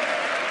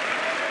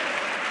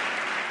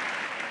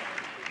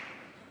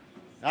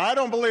 Now, I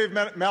don't believe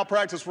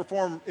malpractice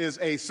reform is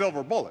a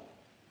silver bullet,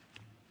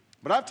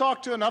 but I've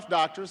talked to enough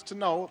doctors to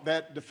know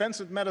that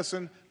defensive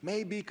medicine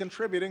may be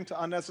contributing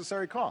to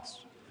unnecessary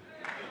costs.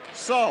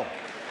 So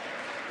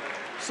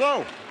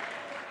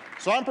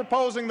I'm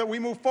proposing that we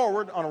move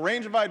forward on a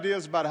range of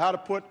ideas about how to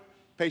put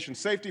patient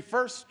safety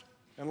first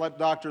and let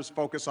doctors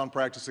focus on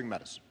practicing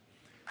medicine.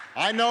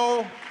 I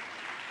know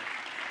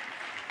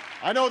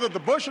that the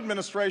Bush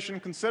administration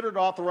considered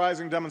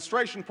authorizing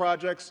demonstration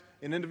projects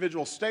in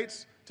individual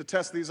states to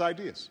test these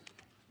ideas.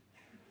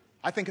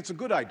 I think it's a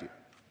good idea,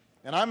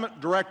 and I'm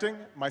directing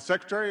my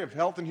Secretary of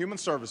Health and Human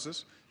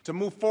Services to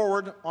move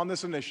forward on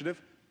this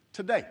initiative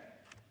today.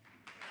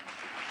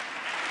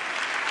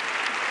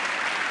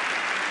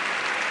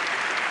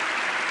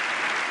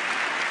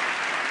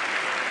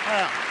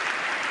 Now,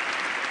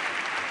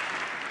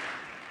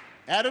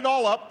 add it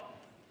all up,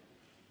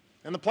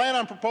 and the plan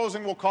I'm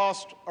proposing will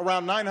cost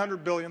around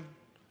 $900 billion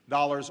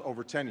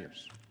over 10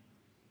 years.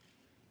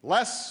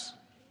 Less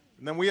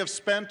than we have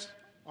spent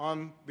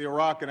on the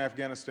Iraq and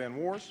Afghanistan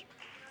wars,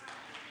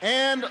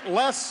 and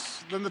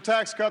less than the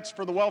tax cuts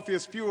for the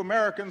wealthiest few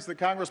Americans that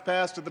Congress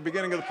passed at the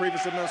beginning of the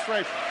previous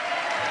administration.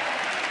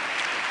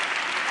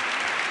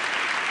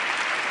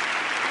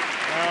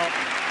 Now,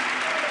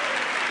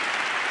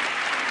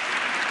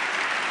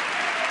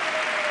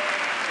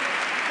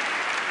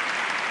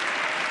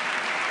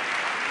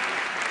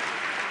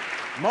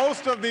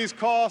 most of these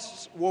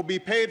costs will be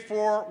paid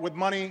for with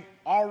money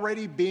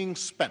already being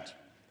spent,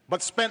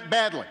 but spent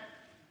badly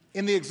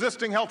in the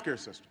existing healthcare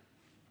system.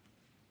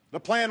 The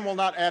plan will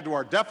not add to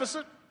our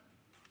deficit.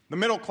 The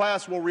middle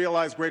class will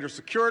realize greater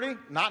security,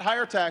 not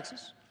higher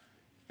taxes.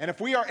 And if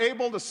we are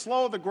able to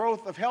slow the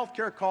growth of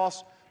healthcare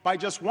costs by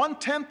just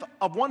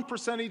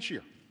 0.1% each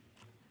year,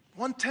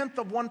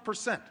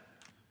 0.1%,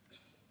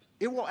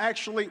 it will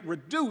actually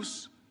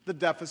reduce the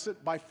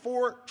deficit by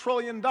 $4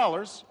 trillion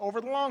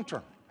over the long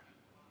term.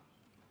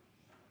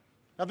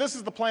 Now, this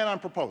is the plan I'm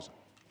proposing.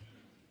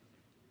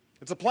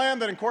 It's a plan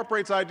that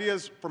incorporates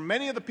ideas from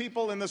many of the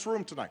people in this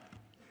room tonight,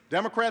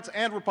 Democrats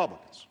and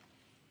Republicans.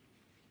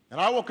 And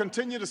I will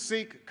continue to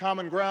seek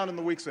common ground in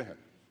the weeks ahead.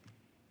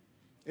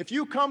 If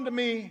you come to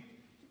me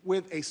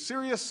with a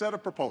serious set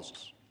of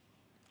proposals,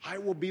 I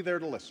will be there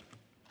to listen.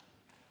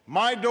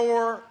 My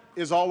door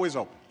is always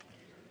open.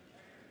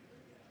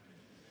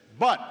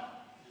 But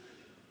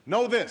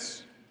know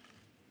this: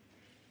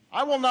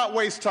 I will not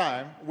waste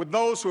time with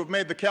those who have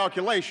made the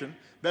calculation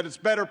that it's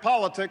better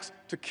politics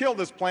to kill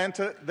this plan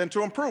than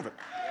to improve it.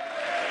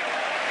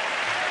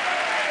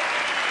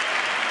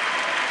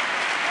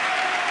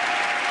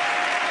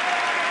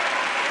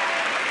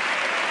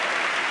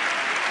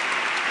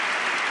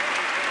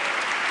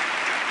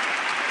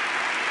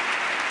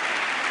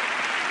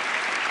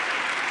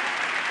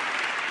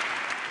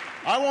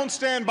 I won't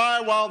stand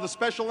by while the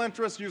special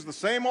interests use the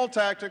same old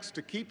tactics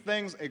to keep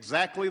things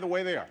exactly the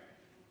way they are.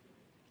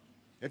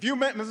 If you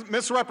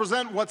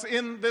misrepresent what's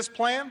in this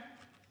plan,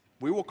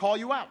 we will call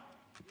you out.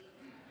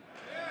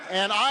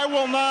 And I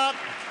will not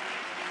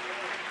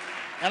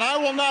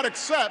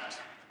accept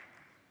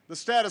the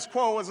status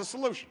quo as a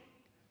solution.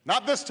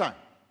 Not this time.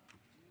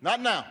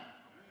 Not now.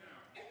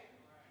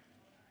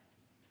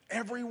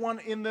 Everyone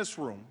in this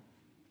room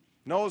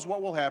knows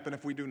what will happen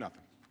if we do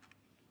nothing.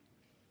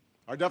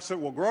 Our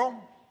deficit will grow,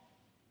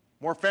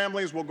 more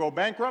families will go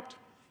bankrupt,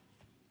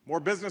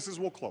 more businesses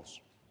will close.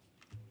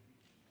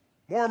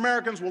 More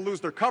Americans will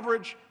lose their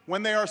coverage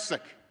when they are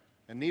sick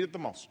and need it the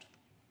most,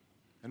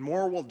 and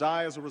more will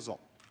die as a result.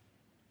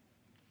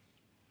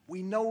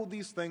 We know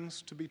these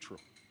things to be true.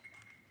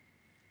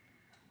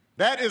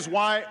 That is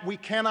why we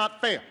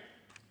cannot fail,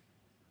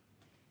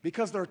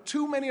 because there are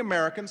too many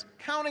Americans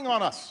counting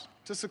on us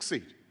to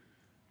succeed.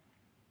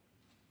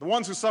 The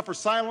ones who suffer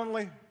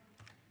silently,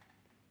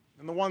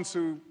 and the ones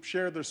who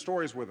shared their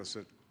stories with us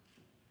at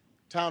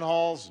town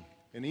halls,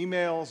 in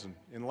emails, and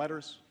in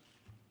letters.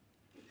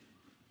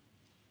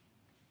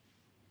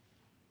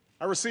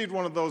 I received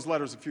one of those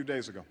letters a few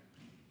days ago.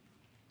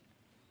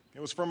 It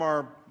was from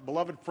our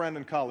beloved friend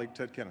and colleague,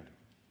 Ted Kennedy.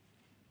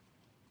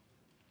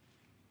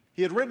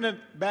 He had written it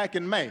back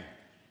in May,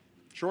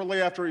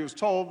 shortly after he was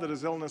told that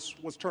his illness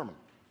was terminal.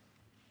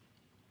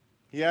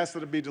 He asked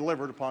that it be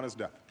delivered upon his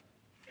death.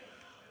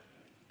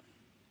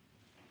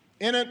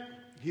 In it,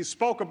 he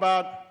spoke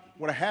about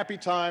what a happy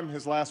time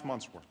his last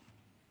months were.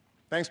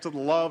 thanks to the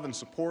love and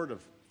support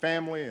of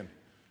family and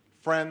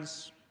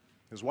friends,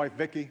 his wife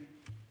Vicki,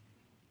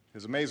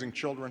 his amazing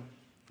children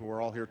who are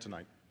all here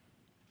tonight.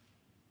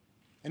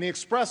 And he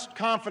expressed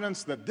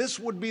confidence that this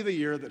would be the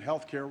year that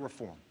health care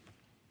reform,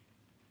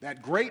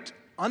 that great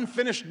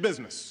unfinished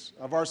business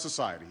of our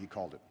society, he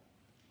called it,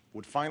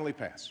 would finally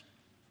pass.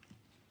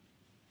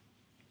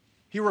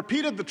 He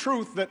repeated the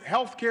truth that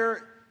health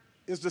care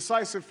is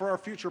decisive for our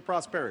future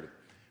prosperity.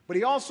 But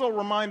he also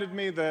reminded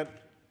me that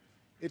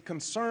it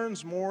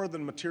concerns more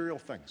than material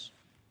things.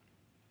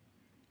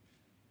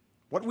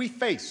 What we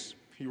face,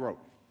 he wrote,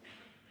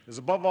 is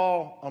above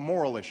all a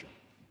moral issue.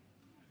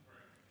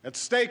 At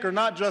stake are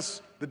not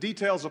just the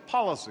details of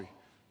policy,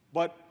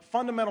 but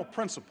fundamental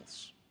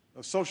principles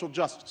of social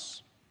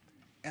justice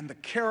and the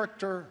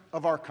character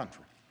of our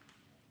country.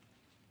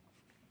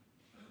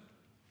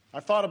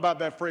 I've thought about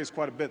that phrase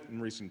quite a bit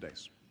in recent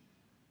days.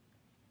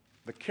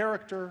 The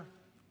character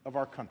of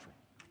our country.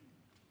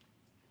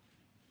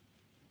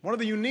 One of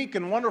the unique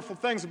and wonderful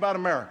things about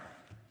America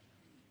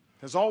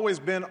has always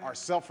been our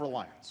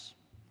self-reliance,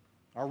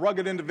 our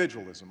rugged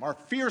individualism, our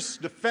fierce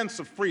defense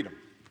of freedom,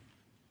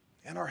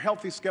 and our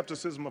healthy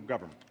skepticism of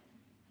government.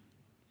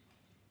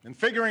 And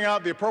figuring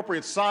out the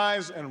appropriate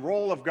size and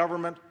role of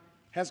government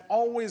has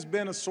always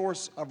been a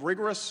source of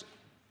rigorous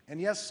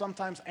and, yes,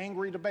 sometimes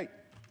angry debate.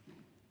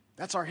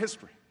 That's our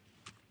history.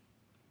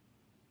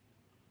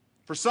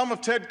 For some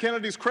of Ted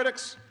Kennedy's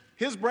critics,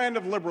 his brand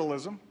of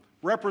liberalism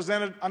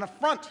represented an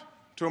affront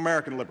to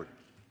American liberty.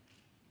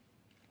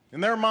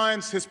 In their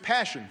minds, his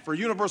passion for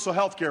universal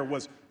health care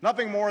was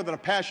nothing more than a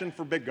passion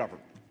for big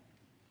government.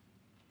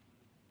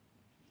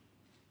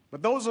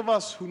 But those of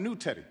us who knew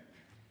Teddy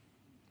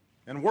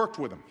and worked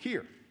with him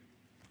here,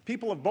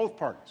 people of both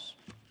parties,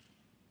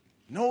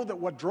 know that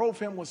what drove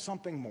him was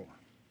something more.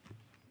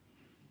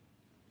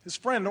 His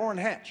friend Orrin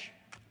Hatch,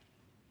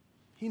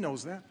 he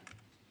knows that.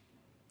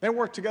 They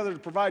worked together to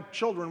provide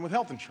children with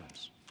health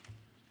insurance.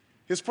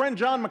 His friend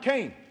John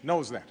McCain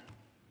knows that.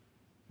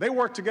 They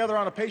worked together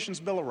on a patient's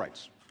Bill of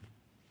Rights.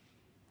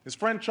 His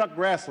friend Chuck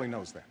Grassley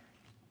knows that.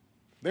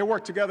 They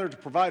worked together to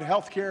provide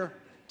health care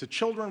to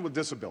children with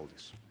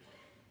disabilities.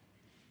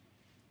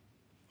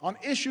 On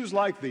issues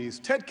like these,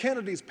 Ted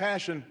Kennedy's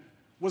passion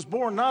was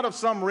born not of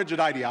some rigid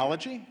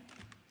ideology,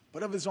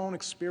 but of his own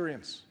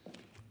experience.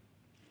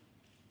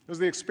 It was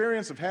the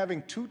experience of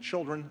having 2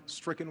 children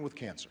stricken with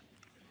cancer.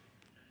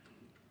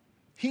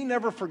 He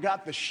never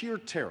forgot the sheer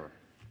terror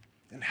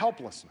and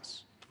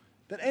helplessness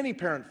that any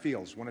parent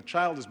feels when a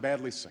child is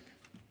badly sick.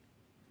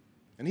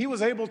 And he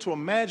was able to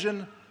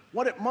imagine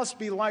what it must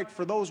be like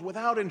for those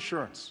without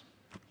insurance.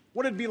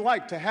 What it'd be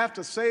like to have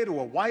to say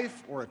to a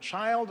wife or a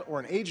child or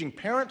an aging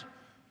parent,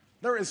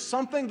 there is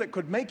something that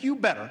could make you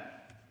better,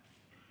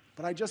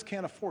 but I just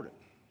can't afford it.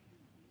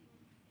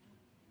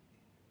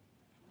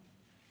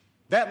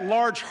 That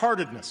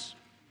large-heartedness,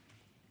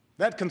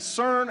 that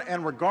concern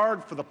and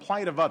regard for the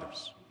plight of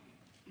others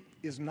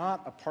is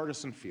not a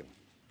partisan feeling.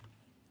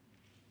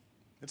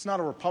 It's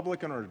not a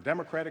Republican or a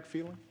Democratic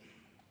feeling.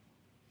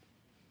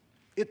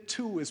 It,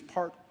 too, is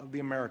part of the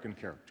American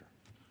character.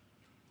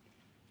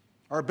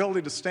 Our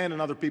ability to stand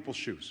in other people's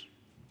shoes,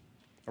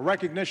 a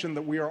recognition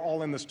that we are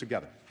all in this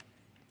together,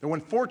 that when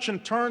fortune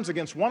turns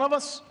against one of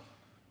us,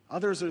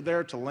 others are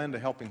there to lend a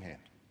helping hand.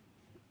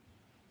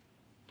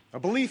 A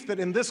belief that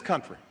in this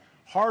country,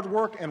 hard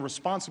work and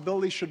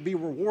responsibility should be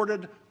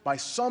rewarded by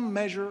some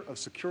measure of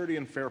security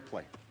and fair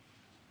play,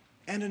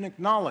 and an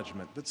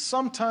acknowledgement that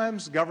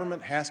sometimes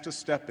government has to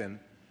step in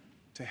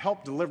to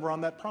help deliver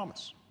on that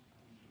promise.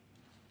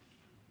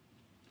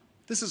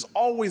 This has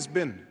always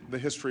been the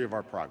history of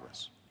our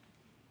progress.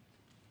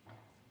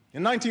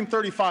 In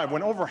 1935,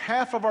 when over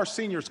half of our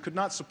seniors could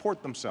not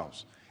support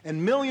themselves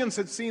and millions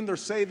had seen their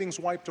savings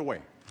wiped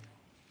away,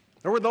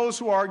 there were those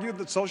who argued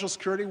that Social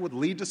Security would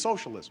lead to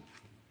socialism.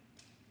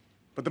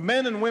 But the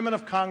men and women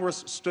of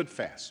Congress stood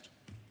fast,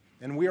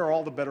 and we are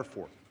all the better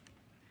for it.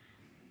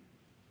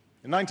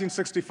 In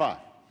 1965,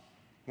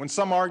 when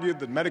some argued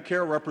that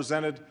Medicare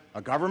represented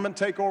a government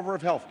takeover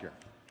of health care,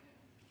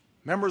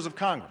 members of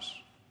Congress,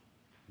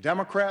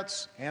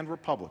 Democrats and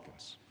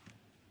Republicans,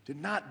 did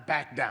not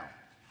back down.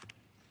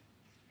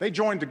 They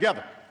joined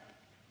together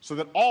so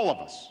that all of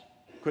us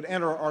could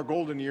enter our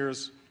golden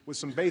years with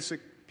some basic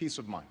peace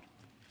of mind.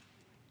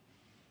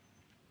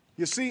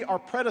 You see, our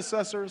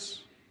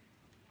predecessors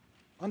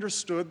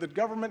understood that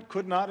government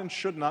could not and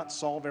should not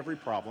solve every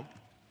problem.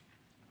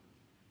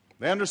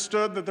 They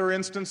understood that there are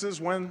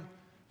instances when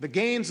the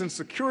gains in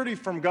security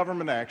from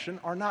government action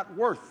are not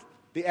worth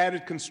the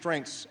added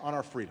constraints on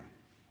our freedom.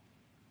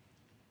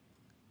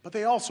 But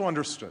they also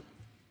understood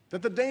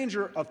that the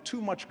danger of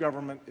too much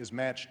government is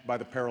matched by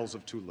the perils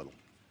of too little.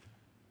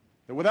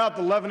 That without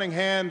the leavening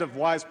hand of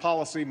wise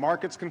policy,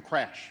 markets can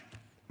crash,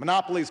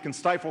 monopolies can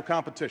stifle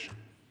competition,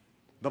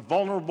 the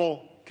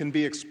vulnerable can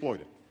be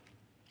exploited.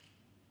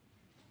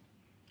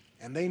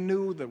 And they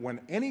knew that when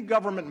any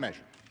government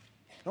measure,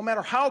 no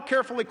matter how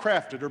carefully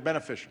crafted or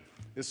beneficial,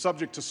 is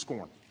subject to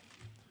scorn,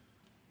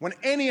 when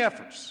any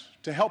efforts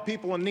to help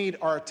people in need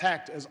are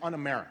attacked as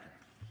un-American,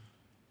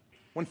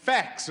 when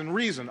facts and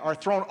reason are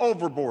thrown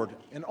overboard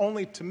and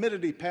only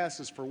timidity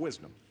passes for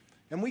wisdom,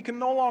 and we can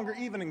no longer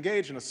even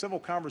engage in a civil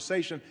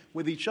conversation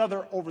with each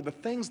other over the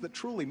things that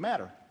truly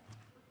matter,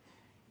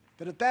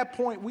 that at that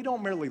point we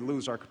don't merely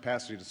lose our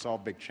capacity to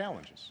solve big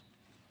challenges.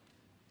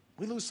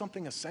 We lose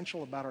something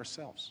essential about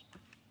ourselves.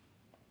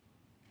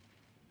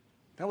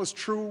 That was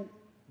true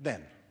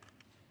then.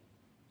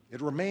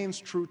 It remains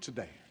true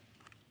today.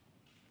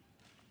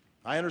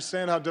 I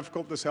understand how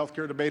difficult this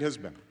healthcare debate has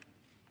been.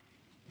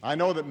 I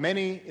know that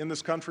many in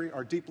this country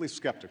are deeply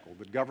skeptical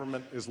that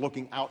government is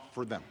looking out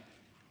for them.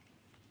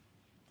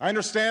 I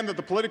understand that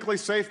the politically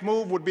safe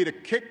move would be to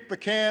kick the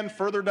can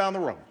further down the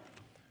road,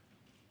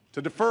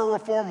 to defer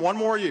reform one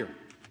more year,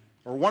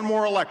 or one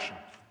more election,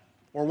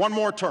 or one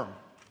more term.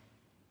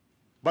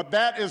 But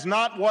that is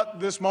not what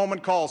this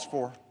moment calls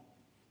for.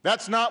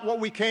 That's not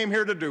what we came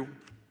here to do.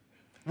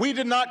 We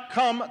did not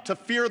come to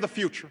fear the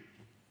future.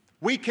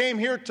 We came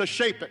here to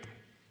shape it.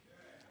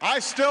 I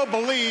still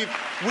believe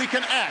we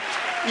can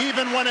act,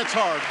 even when it's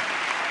hard.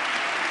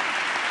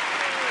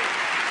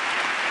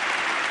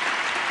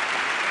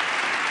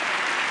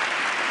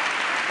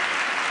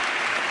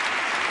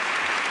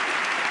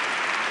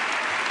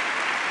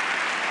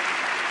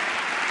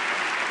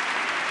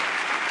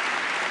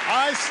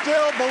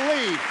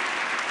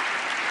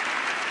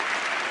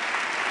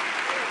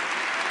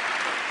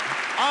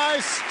 I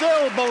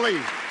still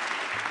believe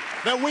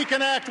that we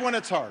can act when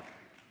it's hard.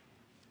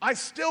 I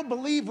still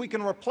believe we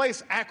can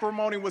replace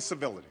acrimony with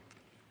civility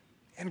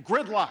and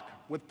gridlock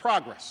with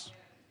progress.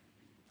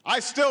 I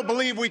still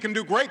believe we can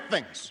do great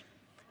things,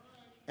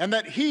 and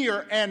that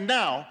here and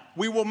now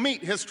we will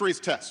meet history's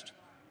test,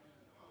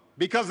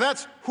 because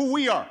that's who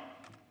we are.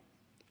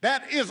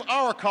 That is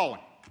our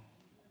calling.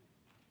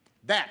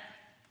 That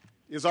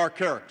is our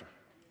character.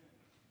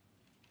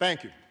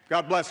 Thank you.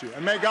 God bless you,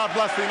 and may God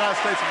bless the United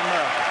States of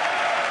America.